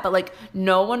look at that. But, like,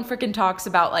 no one freaking talks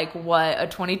about, like, what a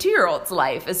 22-year-old's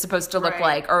life is supposed to look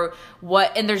like, or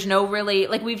what, and there's no really,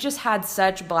 like, we've just had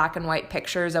such black and white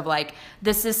pictures of, like,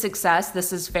 this is success,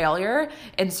 this is failure.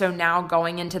 And so now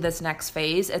going into this next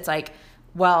phase, it's like,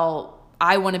 well,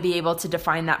 I want to be able to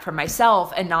define that for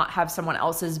myself and not have someone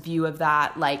else's view of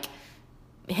that, like,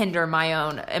 hinder my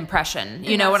own impression.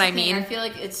 You know what I mean? I feel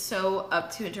like it's so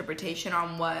up to interpretation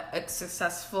on what a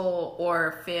successful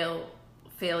or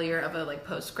failure of a, like,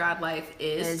 post-grad life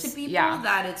is to people,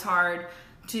 that it's hard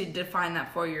to define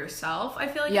that for yourself. I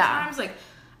feel like at times, like,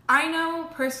 I know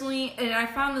personally, and I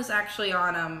found this actually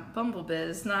on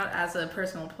BumbleBiz, not as a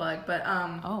personal plug, but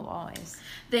always.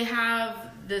 They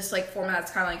have this, like, format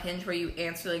that's kind of like Hinge, where you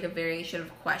answer, like, a variation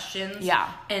of questions,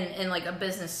 and like a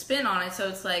business spin on it. So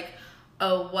it's like,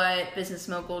 oh, what business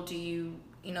mogul do you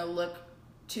look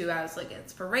to as, like,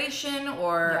 inspiration?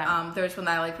 Or there's one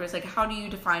that I like where it's like, how do you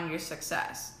define your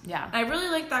success? And I really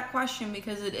like that question,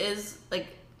 because it is,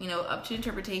 like, up to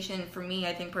interpretation. For me,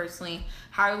 I think personally,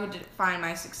 how I would define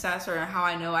my success, or how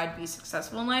I know I'd be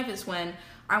successful in life, is when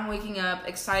I'm waking up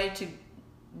excited to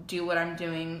do what I'm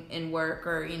doing in work,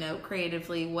 or,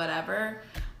 creatively, whatever,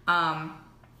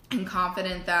 and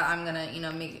confident that I'm gonna,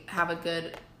 have a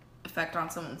good effect on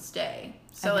someone's day.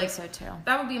 So, I think like, so too.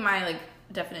 That would be my, like,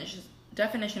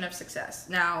 definition of success.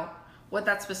 Now, what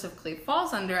that specifically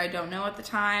falls under, I don't know at the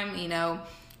time.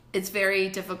 It's very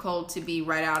difficult to be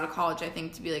right out of college, I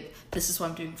think, to be like, this is what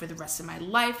I'm doing for the rest of my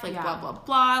life, like, blah, blah,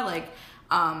 blah. Like,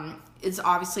 it's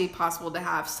obviously possible to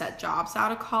have set jobs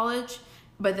out of college,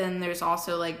 but then there's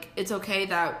also, like, it's okay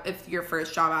that if your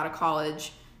first job out of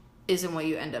college isn't what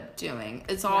you end up doing.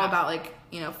 It's all about, like,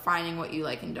 finding what you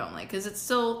like and don't like, because it's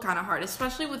still kind of hard,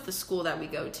 especially with the school that we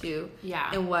go to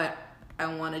and what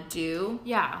I want to do.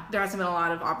 There hasn't been a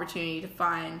lot of opportunity to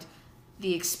find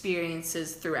the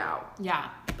experiences throughout.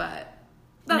 But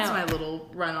that's my little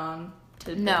run on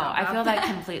to I feel that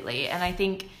completely. And I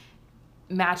think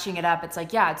matching it up, it's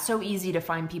like, it's so easy to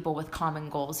find people with common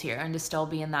goals here and to still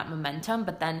be in that momentum.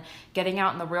 But then getting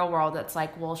out in the real world, it's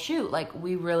like, well, shoot, like,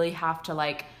 we really have to,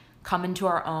 like, come into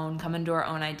our own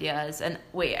ideas. And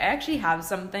wait, I actually have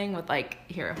something with, like,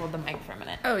 here, hold the mic for a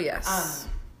minute. Oh, yes.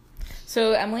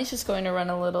 So Emily's just going to run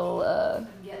a little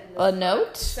a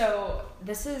note. So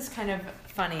this is kind of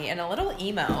funny and a little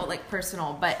emo, like,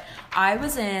 personal, but I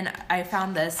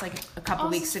found this, like, a couple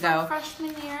weeks ago.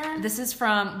 Freshman year? This is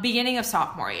from beginning of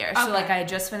sophomore year. Okay. So, like, I had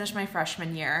just finished my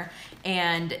freshman year,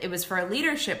 and it was for a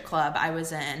leadership club I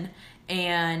was in,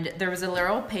 and there was a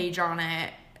little page on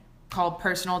it called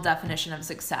Personal Definition of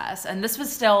Success. And this was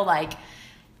still, like,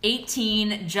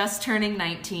 18, just turning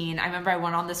 19. I remember I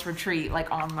went on this retreat,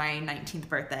 like, on my 19th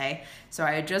birthday. So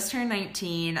I had just turned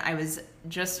 19. I was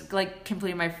just, like,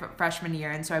 completing my freshman year.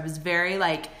 And so I was very,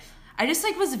 like, I just,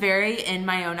 like, was very in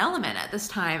my own element at this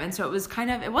time. And so it was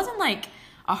kind of, it wasn't, like,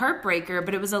 a heartbreaker,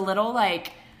 but it was a little,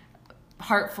 like,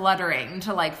 heart fluttering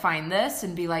to, like, find this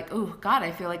and be like, oh, God,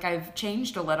 I feel like I've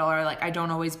changed a little, or, like, I don't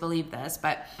always believe this.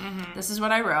 But this is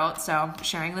what I wrote. So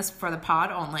sharing this for the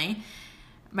pod only.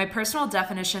 My personal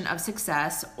definition of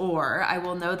success, or I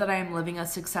will know that I am living a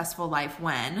successful life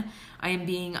when I am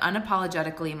being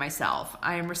unapologetically myself.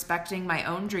 I am respecting my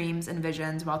own dreams and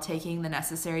visions while taking the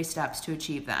necessary steps to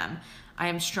achieve them. I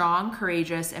am strong,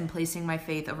 courageous, and placing my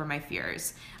faith over my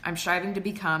fears. I'm striving to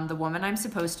become the woman I'm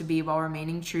supposed to be while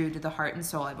remaining true to the heart and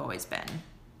soul I've always been.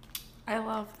 I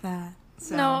love that.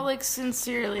 So, no, like,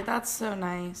 sincerely, that's so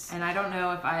nice. And I don't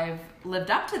know if I've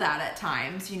lived up to that at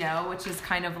times, which is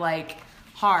kind of, like,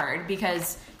 hard,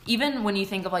 because even when you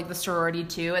think of, like, the sorority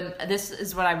too, and this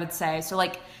is what I would say, so,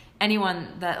 like, anyone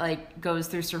that, like, goes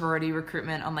through sorority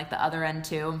recruitment on, like, the other end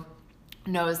too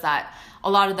knows that a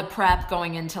lot of the prep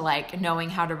going into, like, knowing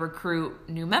how to recruit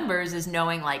new members is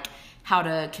knowing, like, how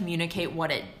to communicate what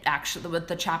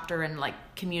the chapter and, like,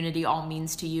 community all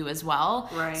means to you as well.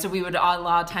 Right. So we would a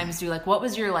lot of times do, like, what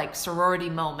was your, like, sorority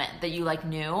moment that you, like,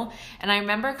 knew? And I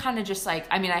remember kind of just, like,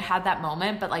 I mean, I had that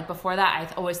moment, but, like, before that,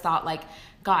 I always thought, like,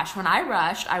 gosh, when I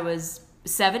rushed, I was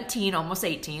 17, almost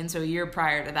 18, so a year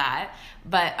prior to that.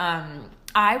 But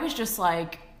I was just,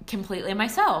 like, completely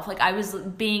myself. Like, I was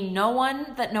being no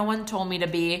one told me to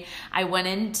be. I went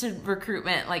into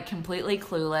recruitment, like, completely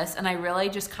clueless, and I really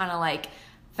just kind of, like,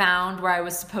 found where I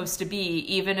was supposed to be,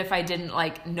 even if I didn't,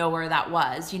 like, know where that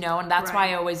was, and that's why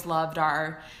I always loved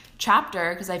our chapter,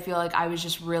 because I feel like I was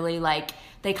just really, like,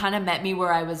 they kind of met me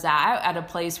where I was at a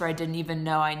place where I didn't even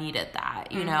know I needed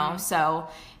that, you know? So,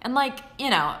 and like, you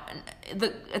know,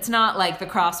 it's not like the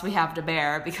cross we have to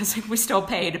bear, because like, we still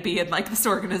pay to be in like this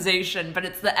organization, but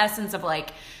it's the essence of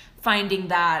like finding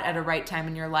that at a right time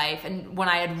in your life. And when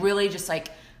I had really just like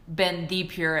been the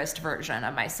purest version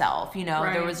of myself, you know,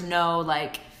 there was no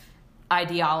like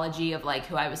ideology of like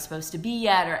who I was supposed to be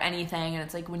yet or anything. And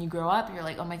it's like when you grow up, you're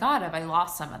like, oh my God, have I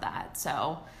lost some of that?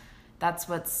 So that's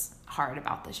what's hard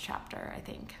about this chapter, I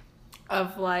think.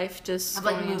 Of life, just of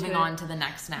like moving on to the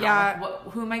next now. Yeah.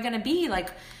 Like, who am I going to be? Like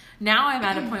now I'm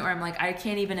at a point where I'm like, I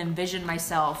can't even envision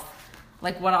myself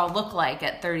like what I'll look like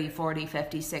at 30, 40,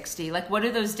 50, 60. Like what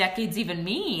do those decades even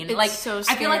mean? It's like so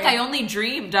scary. I feel like I only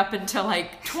dreamed up until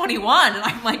like 21 and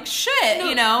I'm like, shit,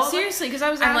 you know? Seriously, because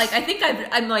I'm like, I think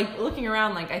I'm like looking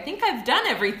around like, I think I've done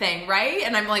everything, right?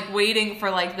 And I'm like waiting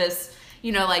for like this,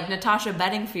 you know, like Natasha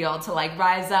Bedingfield to like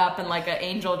rise up in like an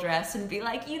angel dress and be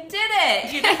like, you did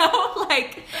it, you know?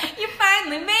 Like, you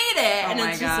finally made it. And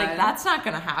it's just like, that's not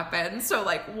going to happen. So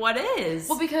like, what is?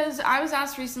 Well, because I was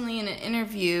asked recently in an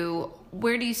interview,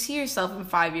 where do you see yourself in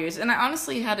 5 years? And I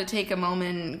honestly had to take a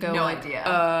moment and go, no like,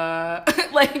 idea.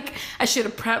 like, I should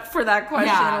have prepped for that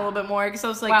question a little bit more, because I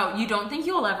was like, wow, you don't think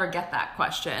you'll ever get that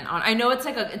question on? I know it's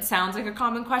like it sounds like a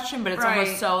common question, but it's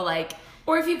almost so like,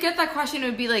 or if you get that question, it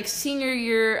would be like senior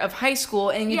year of high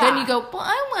school, and then you go, well,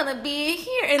 I want to be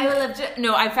here. And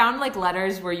I found like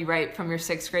letters where you write from your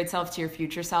 6th grade self to your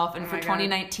future self. And for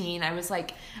 2019, I was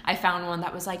like, I found one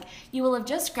that was like, you will have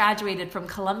just graduated from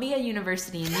Columbia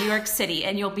University in New York City,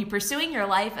 and you'll be pursuing your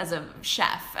life as a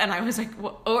chef. And I was like,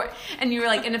 and you were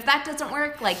like, and if that doesn't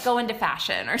work, like go into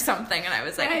fashion or something. And I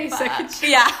was like,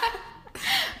 yeah.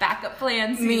 Backup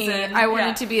plan season. I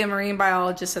wanted to be a marine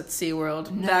biologist at SeaWorld.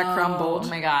 No. That crumbled. Oh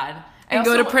my God. And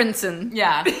go to Princeton.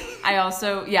 Yeah.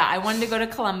 I wanted to go to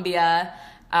Columbia.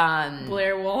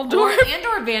 Blair Waldorf.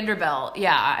 Or Vanderbilt.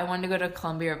 Yeah, I wanted to go to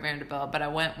Columbia or Vanderbilt, but I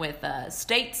went with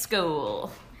state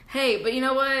school. Hey, but you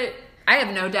know what? I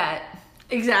have no debt.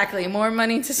 Exactly. More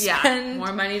money to spend. Yeah,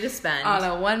 more money to spend. On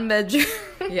a 1-bedroom.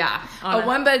 Yeah. A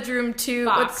 1-bedroom, 2...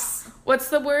 box. What's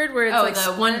the word where it's like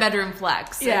the 1-bedroom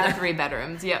flex? Yeah, the 3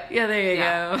 bedrooms. Yep. Yeah, there you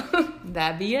go.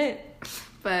 That'd be it.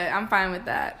 But I'm fine with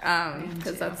that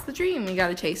because that's the dream you got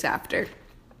to chase after.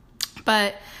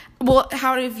 But well,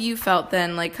 how have you felt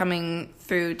then, like coming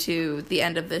through to the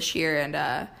end of this year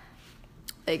and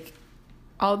like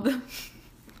all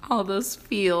those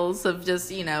feels of just,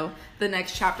 you know, the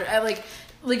next chapter?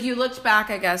 Like you looked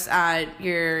back, I guess, at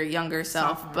your younger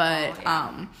self, but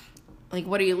like,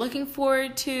 what are you looking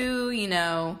forward to? You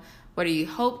know, what do you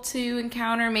hope to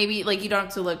encounter? Maybe, like, you don't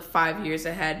have to look 5 years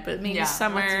ahead, but maybe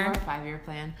summer. What's your 5-year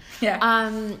plan?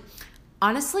 Yeah.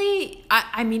 Honestly,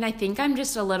 I mean, I think I'm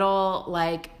just a little,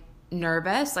 like,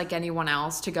 nervous, like anyone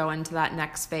else, to go into that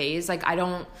next phase. Like, I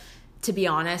don't, to be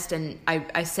honest, and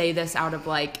I say this out of,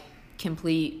 like,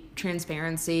 complete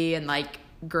transparency and, like,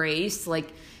 grace.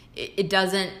 Like, it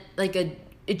doesn't, like,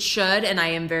 it should, and I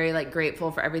am very, like, grateful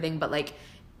for everything, but, like,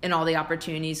 and all the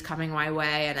opportunities coming my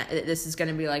way, and this is going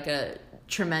to be like a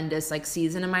tremendous like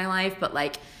season in my life, but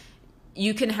like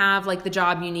you can have like the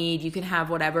job you need, you can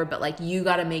have whatever, but like you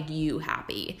got to make you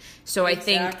happy. So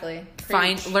exactly.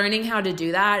 I think learning how to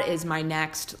do that is my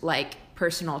next like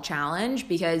personal challenge,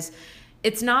 because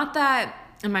it's not that,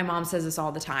 and my mom says this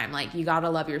all the time, like you got to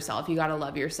love yourself,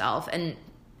 and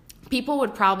people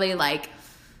would probably like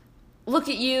look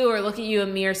at you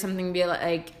and me or something and be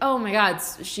like, oh my God,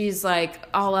 she's like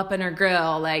all up in her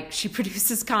grill, like she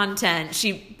produces content,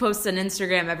 she posts on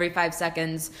Instagram every 5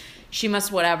 seconds, she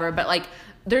must whatever. But like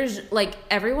there's like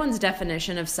everyone's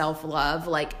definition of self-love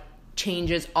like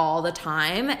changes all the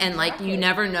time, and like you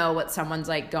never know what someone's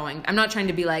like going. I'm not trying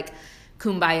to be like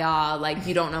kumbaya, like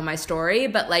you don't know my story,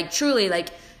 but like truly, like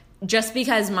just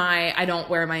because I don't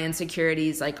wear my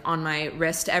insecurities like on my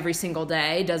wrist every single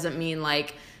day doesn't mean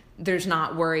like there's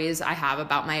not worries I have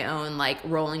about my own like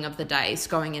rolling of the dice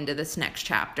going into this next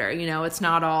chapter. You know, it's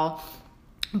not all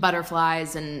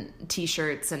butterflies and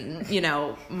t-shirts and, you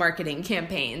know, marketing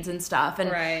campaigns and stuff.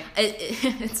 And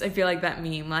it's I feel like that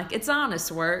meme, like it's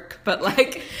honest work, but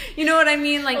like, you know what I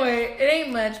mean? Like it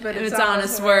ain't much, but it's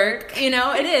honest work. You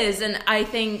know, it is. And I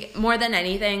think more than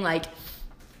anything, like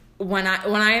when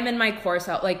I am in my core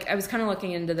self, like I was kind of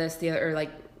looking into this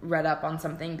read up on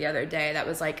something the other day that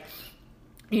was like,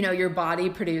 you know, your body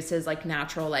produces like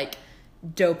natural like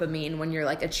dopamine when you're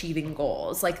like achieving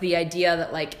goals. Like the idea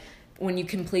that like when you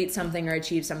complete something or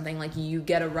achieve something, like you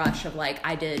get a rush of like,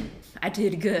 I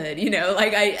did good, you know,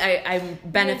 like I'm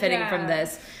benefiting from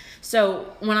this.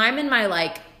 So when I'm in my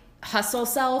like hustle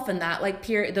self and that like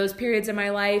those periods in my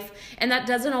life, and that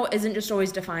isn't just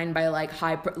always defined by like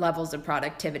high levels of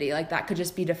productivity. Like that could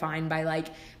just be defined by like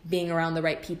being around the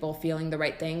right people, feeling the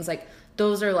right things. Like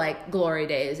those are like glory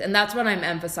days, and that's what I'm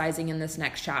emphasizing in this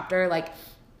next chapter. Like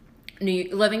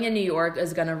living in New York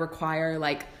is going to require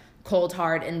like cold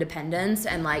hard independence,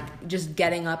 and like just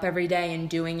getting up every day and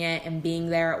doing it and being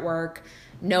there at work,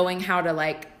 knowing how to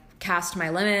like cast my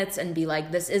limits and be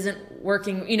like, this isn't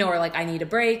working, you know, or like I need a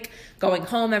break, going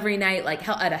home every night, like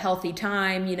at a healthy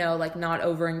time, you know, like not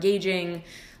over engaging,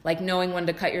 like knowing when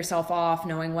to cut yourself off,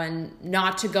 knowing when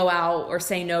not to go out or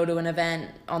say no to an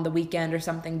event on the weekend or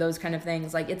something, those kind of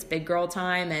things. Like it's big girl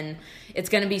time, and it's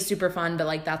going to be super fun, but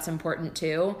like that's important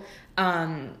too.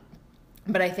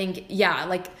 But I think, yeah,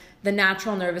 like the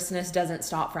natural nervousness doesn't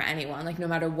stop for anyone, like no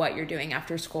matter what you're doing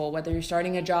after school, whether you're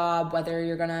starting a job, whether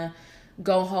you're going to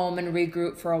go home and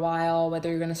regroup for a while, whether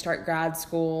you're going to start grad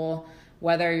school,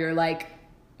 whether you're like,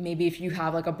 maybe if you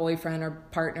have like a boyfriend or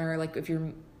partner, like if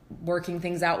you're working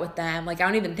things out with them, like I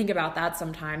don't even think about that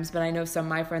sometimes, but I know some of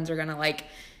my friends are going to like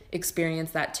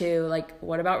experience that too. Like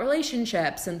what about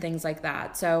relationships and things like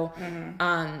that? So,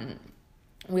 I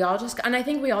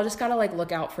think we all just got to like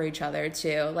look out for each other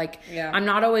too. Like, I'm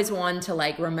not always one to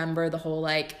like remember the whole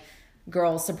like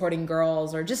girls supporting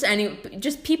girls or just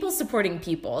people supporting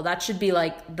people. That should be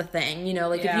like the thing, you know,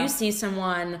 like if you see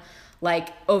someone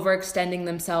like overextending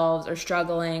themselves or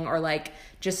struggling or like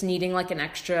just needing like an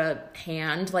extra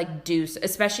hand, like do,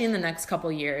 especially in the next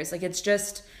couple years, like it's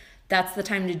just, that's the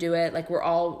time to do it. Like we're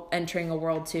all entering a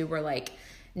world too where like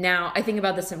now I think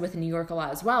about this with New York a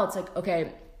lot as well. It's like,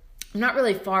 okay, we're not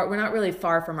really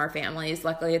far from our families.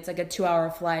 Luckily it's like a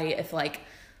 2-hour flight if like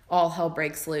all hell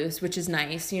breaks loose, which is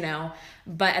nice, you know,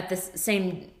 but at the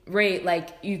same rate,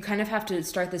 like you kind of have to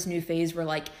start this new phase where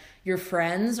like your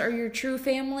friends are your true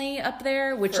family up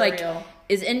there, which For like real.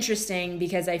 is interesting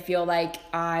because I feel like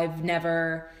I've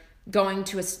never going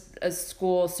to a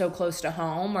school so close to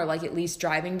home or like at least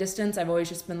driving distance. I've always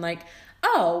just been like,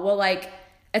 oh, well, like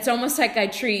it's almost like I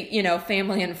treat, you know,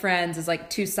 family and friends as like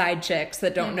two side chicks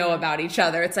that don't know about each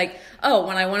other. It's like, oh,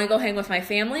 when I want to go hang with my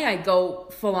family, I go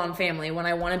full on family. When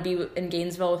I want to be in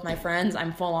Gainesville with my friends,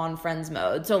 I'm full on friends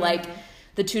mode. So like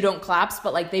the two don't collapse,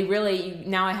 but like they really,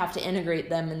 now I have to integrate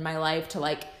them in my life to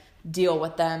like deal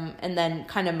with them. And then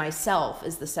kind of myself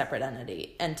is the separate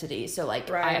entity. So like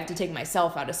I have to take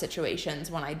myself out of situations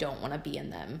when I don't want to be in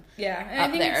them. Yeah. And I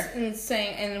think it's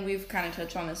insane. And we've kind of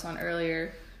touched on this on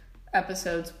earlier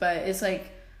episodes, but it's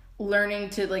like learning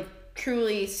to like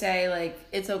truly say like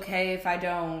it's okay if I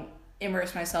don't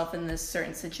immerse myself in this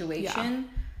certain situation,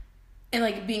 and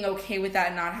like being okay with that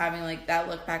and not having like that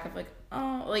look back of like,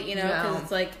 oh, like, you know, because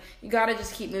it's like you gotta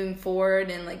just keep moving forward,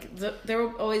 and like there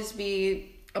will always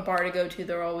be a bar to go to,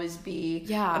 there will always be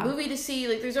a movie to see,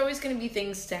 like there's always going to be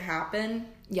things to happen,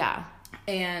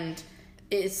 and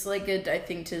it's like good, I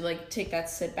think, to like take that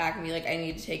sit back and be like, I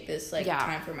need to take this like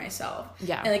time for myself.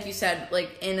 And like you said,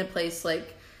 like in a place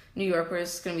like New York where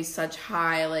it's gonna be such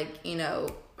high, like, you know,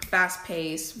 fast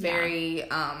paced, very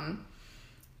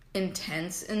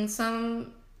intense in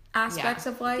some aspects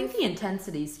of life. I think the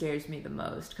intensity scares me the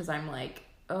most because I'm like,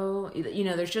 oh, you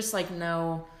know, there's just like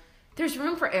there's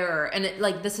room for error, and it,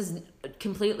 like this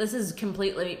is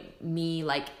completely me,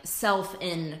 like self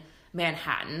in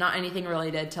Manhattan, not anything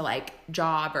related to like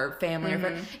job or family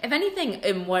or if anything.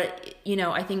 And what, you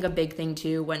know, I think a big thing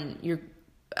too, when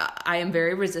I am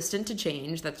very resistant to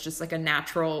change. That's just like a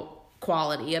natural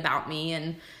quality about me.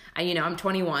 And I'm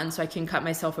 21, so I can cut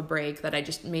myself a break that I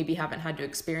just maybe haven't had to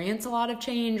experience a lot of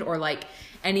change, or like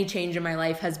any change in my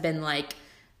life has been like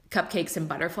cupcakes and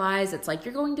butterflies. It's like,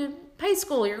 you're going to high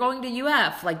school, you're going to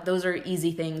UF, like those are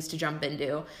easy things to jump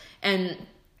into. And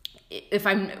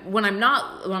when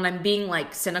I'm being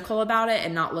like cynical about it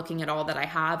and not looking at all that I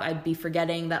have, I'd be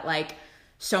forgetting that like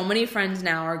so many friends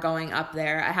now are going up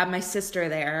there. I have my sister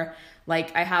there.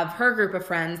 Like I have her group of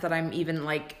friends that I'm even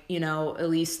like, you know, at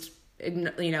least,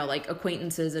 you know, like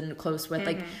acquaintances and close with,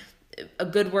 like a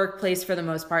good workplace for the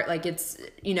most part. Like it's,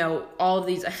 you know, all of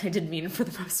these, I didn't mean for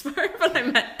the most part, but I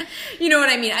meant, you know what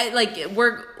I mean? I like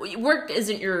work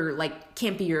isn't your, like,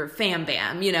 can't be your fam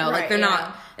bam, you know, like they're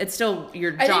not, it's still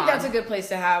your job. I think that's a good place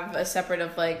to have a separate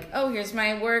of like, oh, here's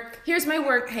my work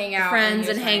hangout, friends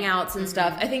and hangouts and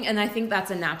stuff. I think that's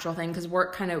a natural thing, because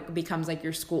work kind of becomes like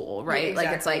your school, right? Yeah,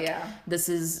 exactly, like it's like, this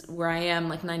is where I am,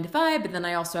 like 9 to 5, but then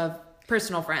I also have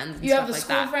personal friends and you have the like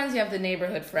school that. Friends, you have the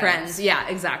neighborhood friends. Yeah,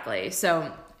 exactly. So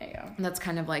there you go. That's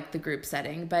kind of like the group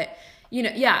setting. But you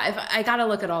know, if I gotta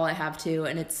look at all I have too,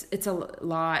 and it's a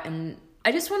lot. And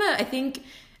I just want to,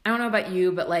 I don't know about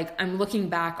you, but like I'm looking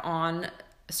back on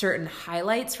certain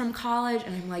highlights from college,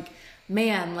 and I'm like,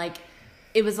 man, like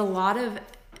it was a lot of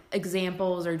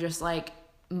examples or just like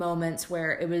moments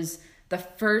where it was the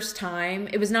first time.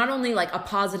 It was not only like a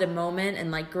positive moment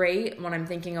and like great when I'm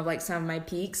thinking of like some of my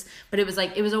peaks, but it was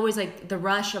always like the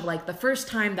rush of like the first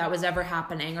time that was ever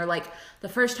happening, or like the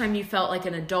first time you felt like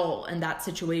an adult in that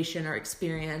situation or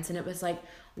experience. And it was like,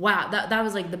 wow, that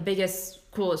was like the biggest,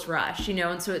 coolest rush, you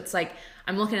know? And so it's like,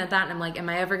 I'm looking at that and I'm like, am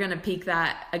I ever going to peak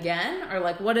that again? Or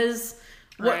like, what do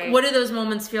those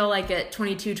moments feel like at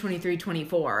 22, 23,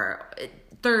 24,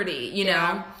 30, you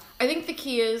know? I think the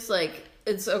key is like,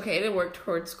 it's okay to work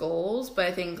towards goals, but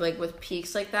I think like with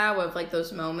peaks like that, with like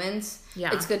those moments,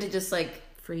 it's good to just like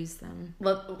freeze them.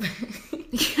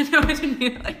 You know what I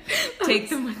mean? Like, take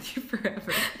them with you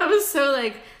forever. I was so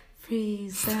like,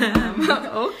 freeze them.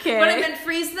 Okay. But I meant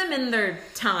freeze them in their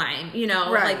time, you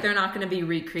know, like they're not going to be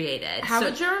recreated. Have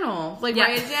a journal. Like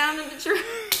write it down in the journal.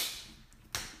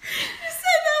 You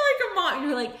said that like a mom.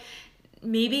 You're like,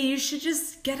 maybe you should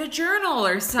just get a journal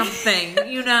or something,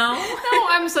 you know? No,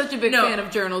 I'm such a big fan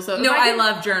of journals. So I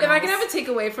love journals. If I can have a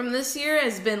takeaway from this year,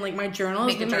 has been like my journal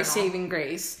has been my saving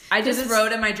grace. I just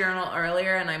wrote in my journal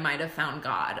earlier, and I might have found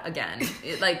God again.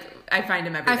 I find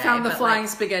him every day. I found the flying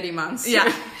spaghetti monster.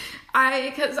 Yeah.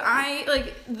 Because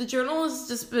I the journal has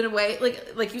just been a way,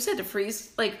 like you said, to freeze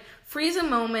a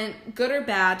moment, good or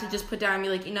bad, to just put down and be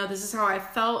like, you know, this is how I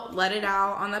felt. Let it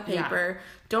out on the paper. Yeah.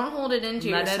 Don't hold it into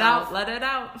yourself. Let it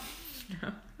out.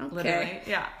 Okay. Literally.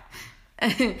 Yeah.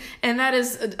 And that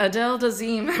is Adele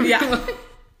Dazeem. Yeah.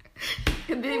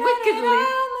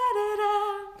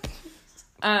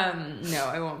 No,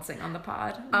 I won't sing on the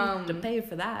pod. To pay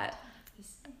for that.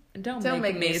 Don't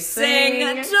make me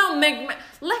sing. Don't make me...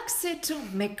 Lexi,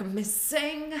 don't make me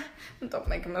sing. Don't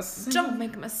make me sing. Don't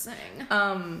make me sing.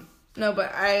 No,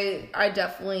 but I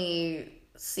definitely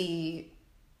see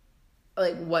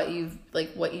what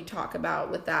you talk about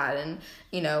with that, and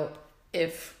you know,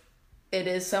 if it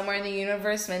is somewhere in the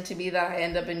universe meant to be that I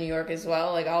end up in New York as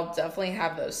well, like I'll definitely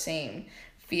have those same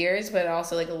fears, but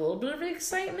also like a little bit of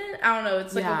excitement. I don't know,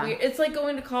 it's like a weird, it's like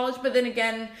going to college, but then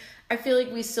again, I feel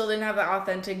like we still didn't have the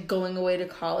authentic going away to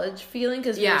college feeling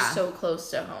because we were so close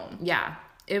to home. Yeah.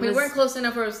 We weren't close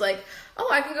enough where it was like, oh,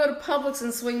 I can go to Publix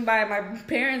and swing by my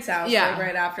parents' house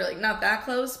right after. Like, not that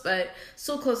close, but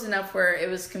still close enough where it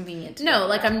was convenient to go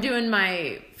like, I'm doing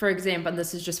for example,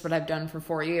 this is just what I've done for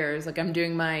 4 years. Like, I'm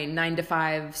doing my 9 to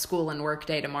 5 school and work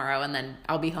day tomorrow, and then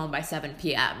I'll be home by 7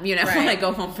 p.m., you know, when I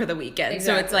go home for the weekend.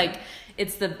 Exactly. So it's like,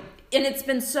 and it's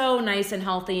been so nice and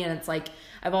healthy, and it's like,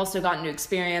 I've also gotten to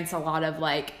experience a lot of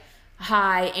like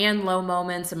high and low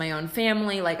moments in my own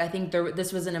family. Like, I think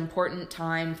this was an important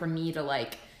time for me to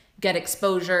like get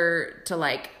exposure to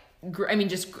like,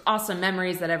 just awesome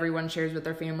memories that everyone shares with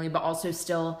their family, but also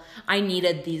still, I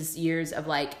needed these years of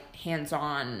like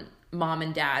hands-on mom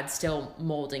and dad still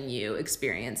molding you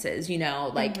experiences, you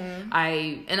know, like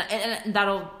and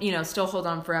that'll, you know, still hold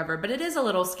on forever. But it is a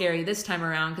little scary this time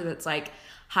around because it's like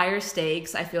higher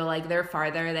stakes. I feel like they're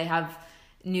farther. They have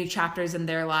new chapters in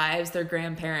their lives, their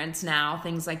grandparents now,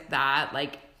 things like that,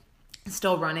 like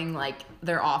still running like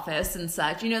their office and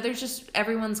such, you know, there's just,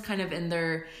 everyone's kind of in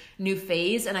their new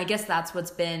phase. And I guess that's what's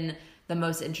been the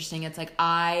most interesting. It's like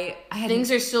I had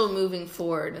things are still moving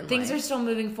forward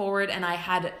and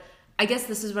I guess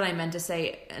this is what I meant to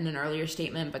say in an earlier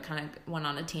statement, but kind of went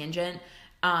on a tangent.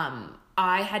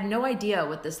 I had no idea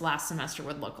what this last semester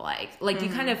would look like. Like, you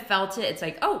kind of felt it. It's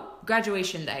like, oh,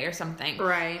 graduation day or something.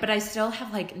 Right. But I still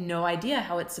have, like, no idea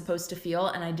how it's supposed to feel.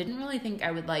 And I didn't really think I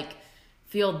would, like,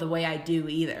 feel the way I do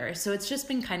either. So it's just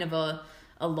been kind of a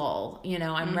lull. You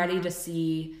know, I'm ready to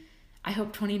see... I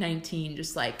hope 2019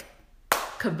 just, like,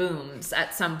 kabooms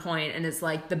at some point and is,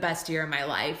 like, the best year of my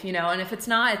life, you know? And if it's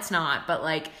not, it's not. But,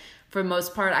 like, for the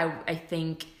most part, I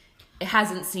think... it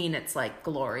hasn't seen its, like,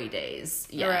 glory days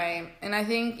yet. Right. And I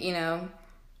think, you know,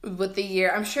 with the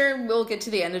year, I'm sure we'll get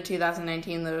to the end of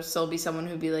 2019, there'll still be someone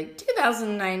who'd be like,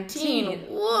 2019,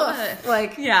 woof.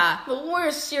 Like, the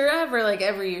worst year ever. Like,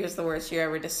 every year is the worst year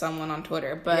ever to someone on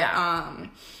Twitter. But,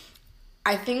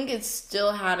 I think it's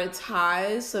still had its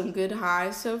highs, some good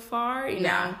highs so far. You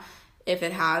know, if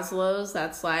it has lows,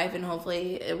 that's life. And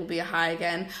hopefully it will be a high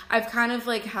again. I've kind of,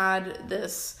 like, had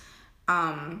this,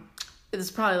 it's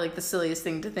probably, like, the silliest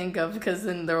thing to think of because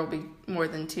then there will be more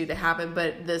than two to happen.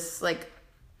 But this, like,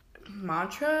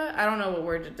 mantra? I don't know what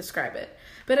word to describe it.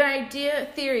 But an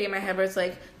theory in my head where it's,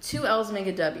 like, 2 L's make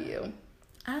a W.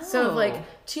 Oh. So, like,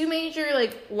 2 major,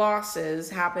 like, losses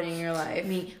happen in your life.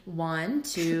 1,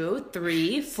 2,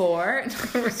 3, 4.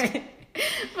 Right.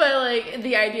 But, like,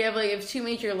 the idea of, like, if 2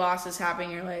 major losses happen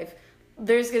in your life,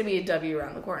 there's gonna be a W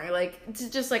around the corner. Like, to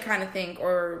just like kind of think,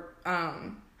 or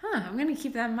I'm gonna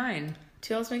keep that in mind.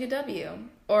 2 L's make a W.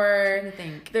 Or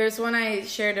there's one I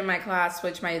shared in my class,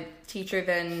 which my teacher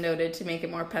then noted to make it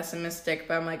more pessimistic,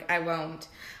 but I'm like, I won't.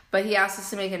 But he asked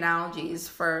us to make analogies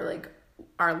for like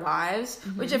our lives,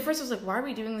 which at first I was like, why are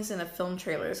we doing this in a film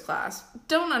trailers class?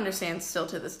 Don't understand still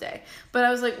to this day. But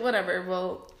I was like, whatever.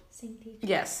 Well, same teacher.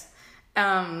 Yes.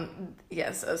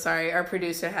 Yes. Oh, sorry. Our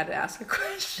producer had to ask a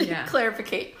question. Yeah.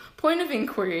 Clarificate. Point of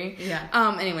inquiry.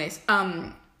 Yeah. Anyways,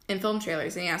 in film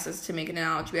trailers, and he asked us to make an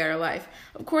analogy about our life.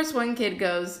 Of course, one kid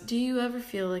goes, do you ever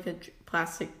feel like a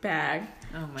plastic bag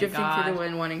drifting through the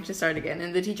wind wanting to start again?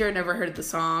 And the teacher had never heard the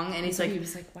song, and he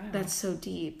was like, wow, that's so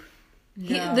deep.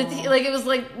 No. It was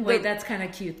like... Wait, that's kind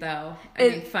of cute, though. I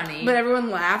mean, funny. But everyone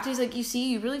laughed. He's like, you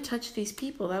see, you really touched these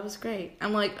people. That was great.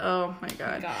 I'm like, oh, my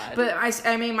God. But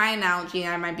I made my analogy,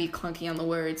 and I might be clunky on the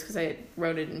words, because I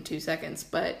wrote it in 2 seconds.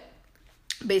 But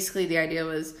basically, the idea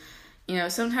was, you know,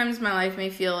 sometimes my life may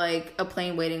feel like a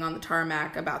plane waiting on the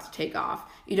tarmac about to take off.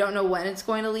 You don't know when it's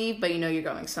going to leave, but you know you're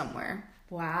going somewhere.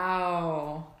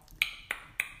 Wow.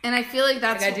 And I feel like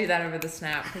that's... I do that over the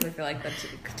snap because I feel like the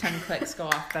 10 clicks go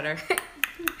off better.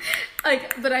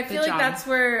 But I feel like that's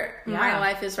where my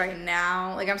life is right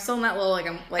now. Like, I'm still in that little,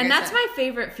 and that's my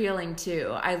favorite feeling,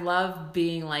 too. I love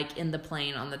being, like, in the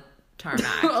plane on the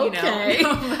tarmac, okay. You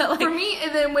know? But, like, for me,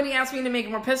 and then when he asked me to make it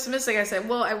more pessimistic, I said,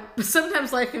 well,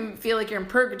 sometimes life can feel like you're in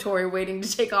purgatory waiting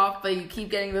to take off, but you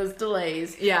keep getting those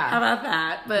delays. Yeah. How about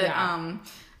that? But,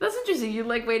 that's interesting. You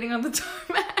like waiting on the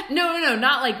tarmac? No,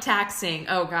 not like taxing.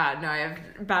 Oh God, no, I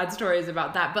have bad stories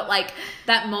about that. But like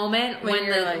that moment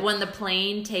when the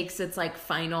plane takes its like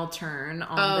final turn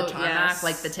on the tarmac,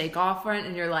 like the takeoff front,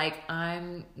 and you're like,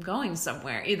 I'm going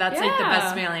somewhere. That's like the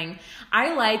best feeling.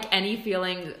 I like any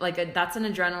feeling that's an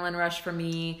adrenaline rush for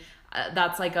me.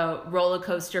 That's like a roller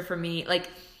coaster for me.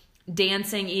 Like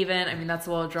dancing even. I mean, that's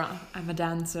a little drunk. I'm a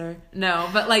dancer. No,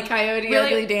 but like Coyote really,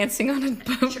 Ugly dancing on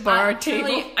a bar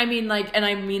table. I mean, like, and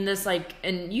I mean this like,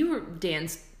 and you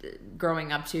danced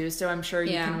growing up too, so I'm sure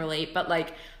you can relate. But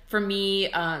like for me,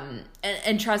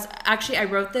 and trust. Actually, I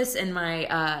wrote this in my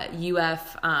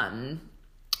UF. I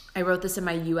wrote this in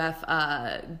my UF.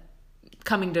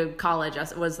 Coming to college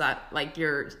was that like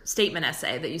your statement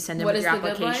essay that you send in with your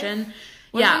application.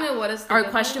 Our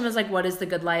question was like, what is the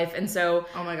good life? And so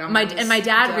my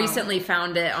dad recently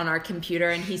found it on our computer,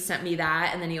 and he sent me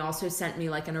that, and then he also sent me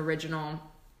like an original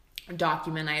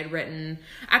document I had written,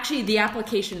 actually the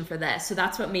application for this. So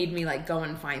that's what made me like go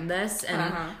and find this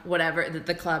and whatever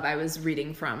the club I was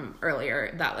reading from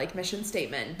earlier, that like mission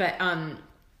statement. But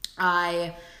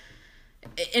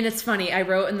and it's funny, I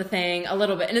wrote in the thing a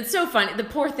little bit, and it's so funny. The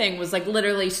poor thing was like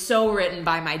literally so written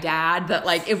by my dad that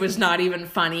like it was not even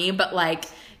funny, but like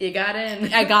you got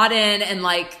in. I got in, and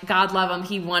like God love him,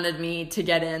 he wanted me to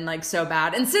get in like so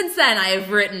bad. And since then I have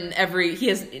written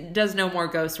does no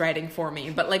more ghostwriting for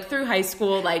me, but like through high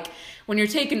school, like when you're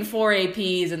taking 4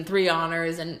 APs and 3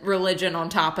 honors and religion on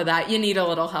top of that, you need a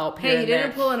little help here. Hey, you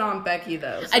didn't pull an Aunt Becky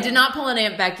though. So. I did not pull an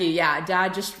Aunt Becky. Yeah,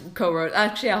 Dad just co-wrote.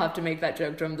 Actually, I'll have to make that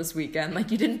joke to him this weekend.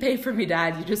 Like, you didn't pay for me,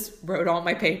 Dad. You just wrote all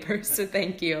my papers, so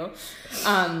thank you.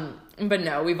 But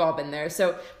no, we've all been there.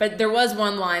 So, but there was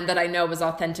one line that I know was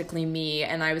authentically me,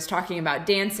 and I was talking about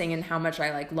dancing and how much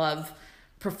I like love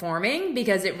performing,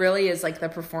 because it really is like the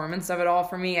performance of it all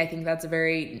for me. I think that's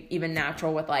very even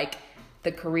natural with like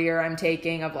the career I'm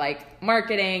taking of like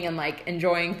marketing and like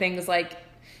enjoying things like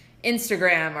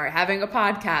Instagram or having a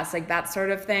podcast, like that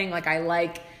sort of thing. Like I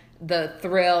like the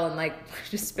thrill and like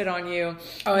just spit on you.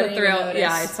 Oh, the thrill.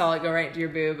 Yeah, I saw it go right to your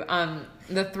boob.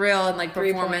 The thrill and like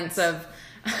performance of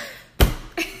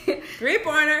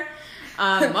 3-pointer.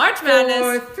 March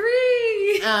Madness.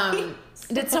 4-3.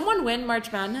 Did someone win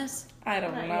March Madness? I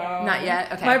don't know. Not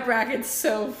yet? Okay. My bracket's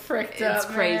so fricked up. It's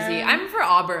crazy. Man. I'm for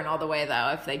Auburn all the way, though,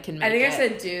 if they can make it. I think I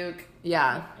said Duke.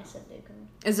 Yeah. I said Duke.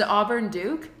 Is it Auburn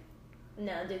Duke?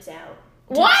 No, Duke's out.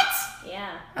 What?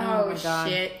 Yeah. Oh my God.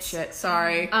 Shit.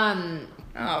 Sorry.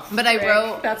 But I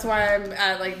wrote... That's why I'm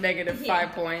at like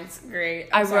 -5 points. Great.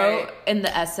 I wrote in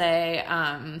the essay,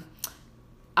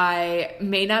 I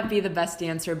may not be the best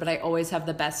dancer, but I always have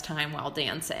the best time while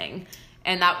dancing.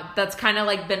 And that's kind of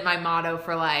like been my motto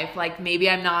for life. Like maybe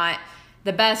I'm not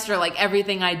the best or like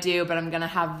everything I do, but I'm going to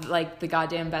have like the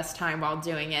goddamn best time while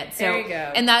doing it. So, there you go.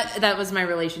 And that was my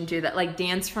relation too, that like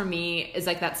dance for me is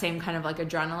like that same kind of like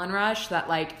adrenaline rush that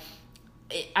like,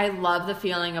 I love the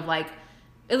feeling of like,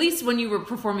 at least when you were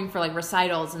performing for like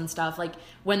recitals and stuff, like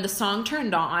when the song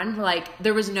turned on, like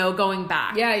there was no going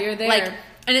back. Yeah, you're there. Like,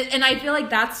 and I feel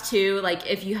like that's too, like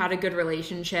if you had a good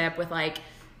relationship with like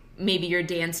maybe your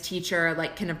dance teacher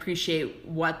like can appreciate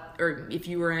what, or if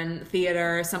you were in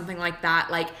theater or something like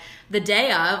that, like the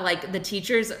day of, like the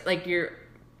teachers, like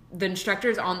the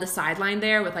instructor's on the sideline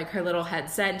there with like her little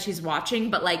headset and she's watching,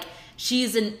 but like she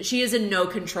is in no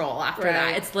control after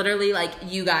that. It's literally like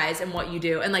you guys and what you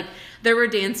do. And like there were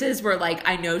dances where like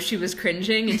I know she was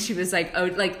cringing and she was like, oh,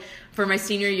 like for my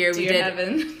senior year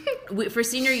for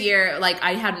senior year, like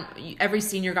I had every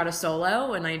senior got a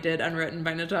solo and I did Unwritten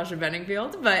by Natasha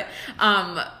Bedingfield, but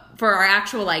for our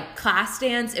actual like class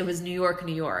dance, it was New York,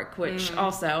 New York, which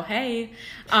also, hey,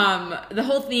 the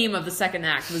whole theme of the second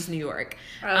act was New York.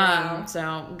 Wow.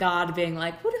 So God being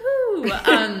like,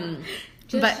 woohoo.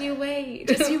 Just you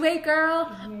wait,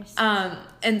 girl.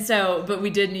 And so, but we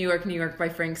did New York, New York by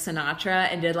Frank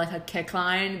Sinatra and did like a kick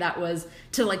line that was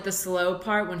to like the slow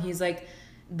part when he's like,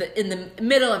 in the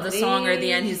middle of the song or the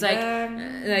end, he's like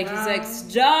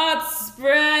start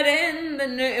spreading the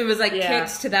news. It was like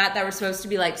kicks to that were supposed to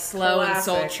be like slow and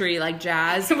sultry like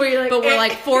jazz. But we're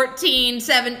like 14,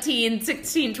 17,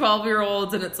 16,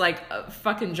 12-year-olds and it's like a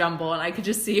fucking jumble. And I could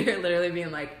just see her literally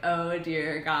being like, oh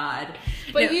dear God.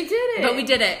 But you did it. But we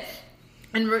did it.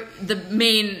 And the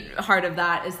main heart of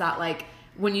that is that like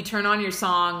when you turn on your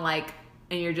song, like,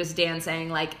 and you're just dancing,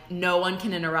 like no one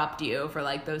can interrupt you for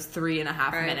like those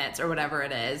 3.5 minutes or whatever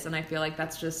it is. And I feel like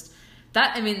that's just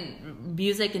that. I mean,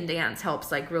 music and dance helps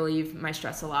like relieve my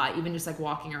stress a lot. Even just like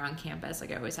walking around campus,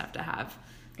 like I always have to have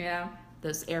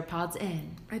those AirPods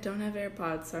in. I don't have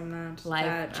AirPods, so I'm not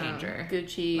life changer.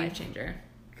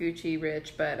 Gucci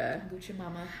rich, but Gucci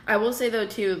mama. I will say though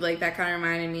too, like that kind of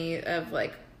reminded me of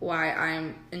like why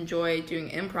I enjoy doing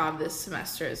improv this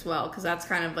semester as well, because that's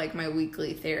kind of like my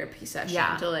weekly therapy session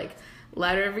to like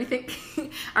let everything.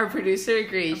 Our producer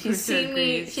agrees. She's seen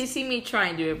me try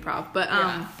and do improv, but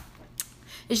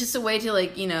it's just a way to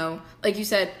like, you know, like you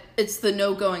said, it's the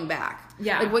no going back.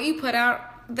 Like what you put out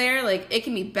there, like it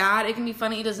can be bad, it can be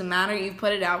funny, it doesn't matter. You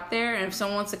put it out there, and if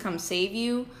someone wants to come save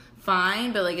you,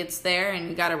 fine, but like it's there and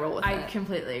you gotta roll with it. I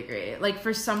completely agree. Like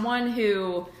for someone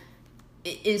who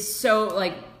is so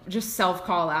like just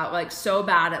self-call out, like so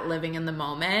bad at living in the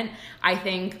moment, I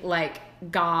think like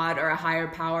God or a higher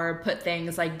power put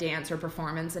things like dance or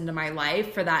performance into my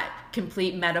life for that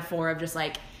complete metaphor of just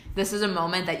like, this is a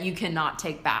moment that you cannot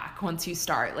take back once you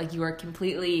start. Like you are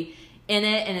completely in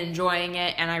it and enjoying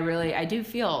it, and I do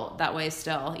feel that way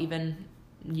still, even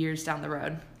years down the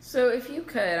road. So if you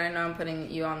could, I know I'm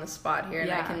putting you on the spot here,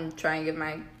 and I can try and give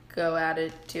my go at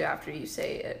it too after you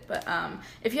say it, but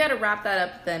if you had to wrap that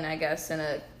up then I guess in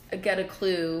a get a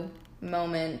clue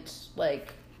moment,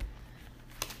 like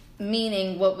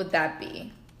meaning, what would that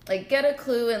be? Like get a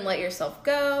clue and let yourself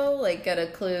go, like get a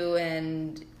clue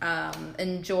and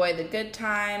enjoy the good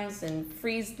times and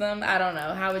freeze them. I don't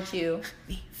know, how would you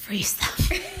freeze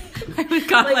them? I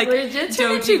got like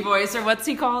Doji voice, or what's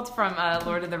he called from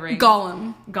Lord of the Rings?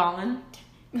 Gollum.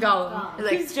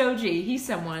 Like, he's Doji, he's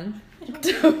someone.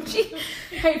 Doji.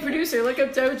 Hey, producer, look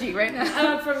up Doji right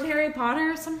now. From Harry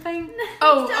Potter or something?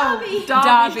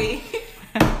 Dobby.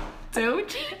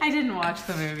 Doji? I didn't watch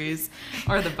the movies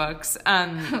or the books.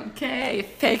 Okay,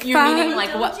 fake You're meaning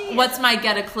like what's my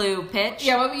get a clue pitch?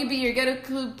 Yeah, what would you be your get a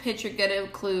clue pitch or get a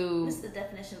clue? This is the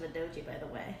definition of a doji, by the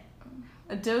way.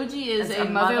 A doji is a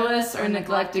motherless or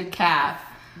neglected calf.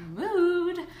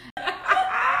 Mood.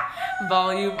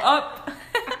 Volume up.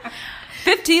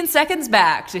 15 seconds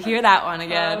back to hear that one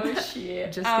again. Oh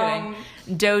shit. Just kidding.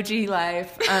 Doji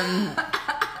life.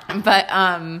 But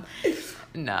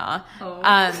nah.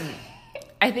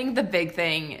 I think the big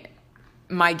thing,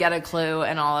 my get a clue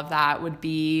and all of that would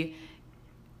be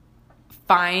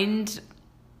that's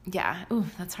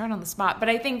hard on the spot. But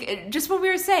I think just what we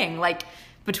were saying, like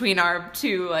between our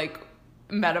two like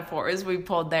metaphors we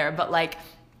pulled there, but like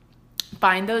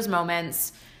find those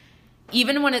moments,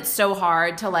 even when it's so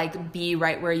hard to like be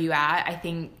right where you at. I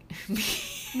think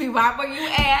be right where you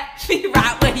at. Be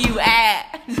right where you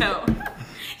at. No.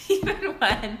 Even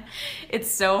when it's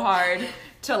so hard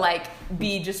to like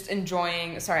be just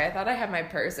enjoying. Sorry, I thought I had my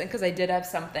purse, and because I did have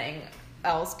something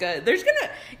else good.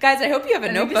 Guys, I hope you have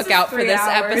a notebook out for this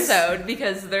episode,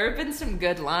 because there have been some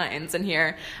good lines in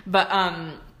here. But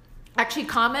actually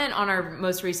comment on our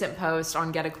most recent post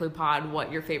on Get a Clue Pod what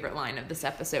your favorite line of this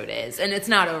episode is. And it's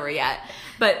not over yet.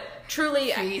 But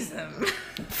truly freeze them.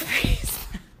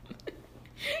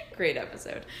 Great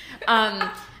episode.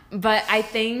 But I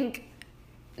think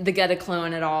the get a clue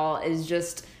in it all is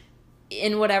just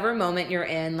in whatever moment you're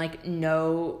in, like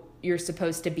know you're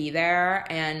supposed to be there.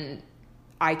 And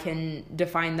I can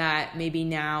define that maybe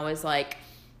now as like,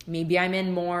 maybe I'm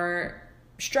in more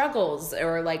struggles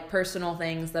or like personal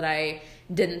things that I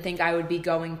didn't think I would be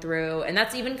going through. And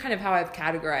that's even kind of how I've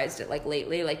categorized it, like,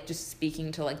 lately, like, just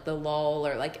speaking to, like, the lull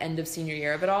or, like, end of senior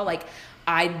year of it all. Like,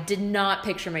 I did not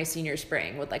picture my senior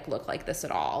spring would, like, look like this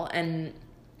at all. And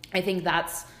I think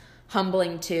that's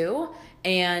humbling, too.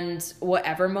 And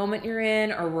whatever moment you're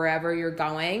in or wherever you're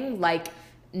going, like,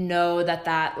 know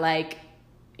that, like,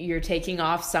 you're taking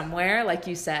off somewhere, like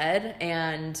you said,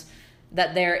 and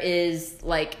that there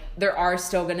are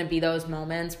still going to be those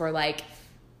moments where, like,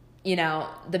 you know,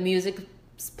 the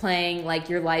music's playing, like,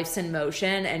 your life's in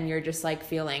motion and you're just, like,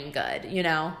 feeling good, you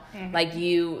know? Like,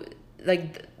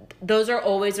 those are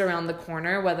always around the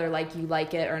corner, whether, like, you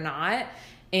like it or not.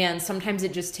 And sometimes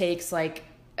it just takes, like,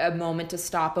 a moment to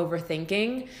stop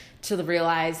overthinking to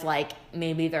realize, like,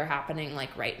 maybe they're happening,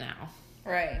 like, right now.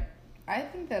 Right. I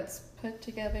think that's put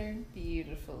together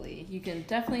beautifully. You can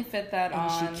definitely fit that and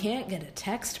on. She can't get a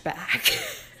text back.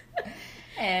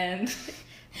 And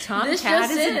Tom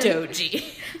Cat is a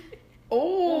doji.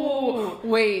 Oh,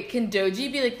 wait. Can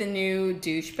doji be, like, the new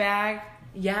douchebag?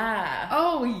 Yeah.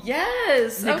 Oh,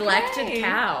 yes. Neglected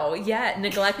cow. Yeah,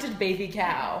 neglected baby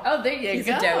cow. Oh, there you go. He's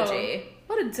a doji.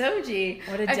 What a doji.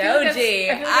 What a I doji.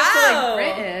 feel like that's so,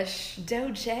 like, British.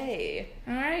 Doji.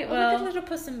 All right, well. Look at little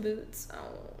Puss in Boots.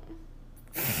 Oh.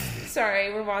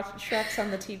 Sorry, we're watching Shrek's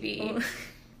on the TV.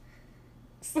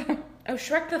 Oh,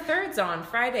 Shrek the Third's on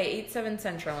Friday, 8/7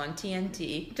 Central on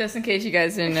TNT. Just in case you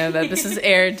guys didn't know that, this is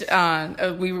aired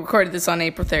on, we recorded this on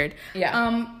April 3rd.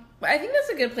 Yeah. I think that's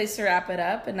a good place to wrap it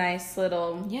up. A nice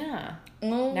little... Yeah.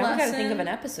 Little now lesson. We gotta think of an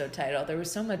episode title. There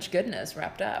was so much goodness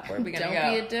wrapped up. Where are we gonna go?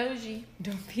 Don't be a doji.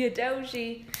 Don't be a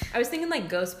doji. I was thinking, like,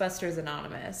 Ghostbusters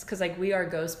Anonymous. Because, like, we are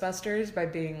Ghostbusters by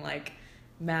being, like,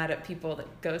 mad at people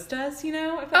that ghost us, you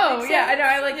know? Oh, yeah. I know.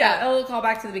 I like that. A little call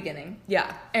back to the beginning.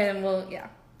 Yeah. And yeah.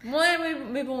 Well,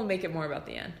 maybe we'll make it more about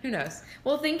the end. Who knows?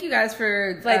 Well, thank you guys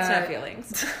for... Flights, not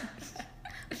feelings.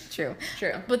 True.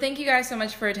 True. But thank you guys so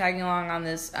much for tagging along on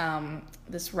this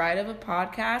this ride of a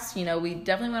podcast. You know, we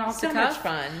definitely went off the cuff. So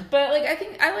much fun. But, like, I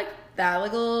think I like that.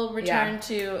 Like, a little return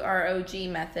to our OG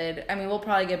method. I mean, we'll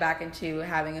probably get back into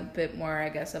having a bit more, I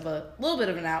guess, of a little bit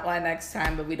of an outline next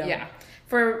time, but we don't. Yeah.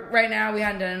 For right now, we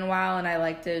hadn't done it in a while, and I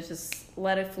like to just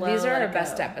let it flow. These are our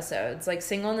best episodes. Like,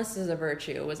 Singleness is a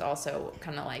Virtue was also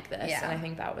kind of like this. Yeah. And I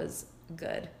think that was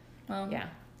good. Well, yeah.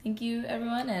 Thank you,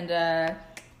 everyone, and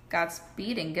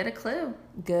Godspeed and get a clue.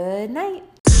 Good night.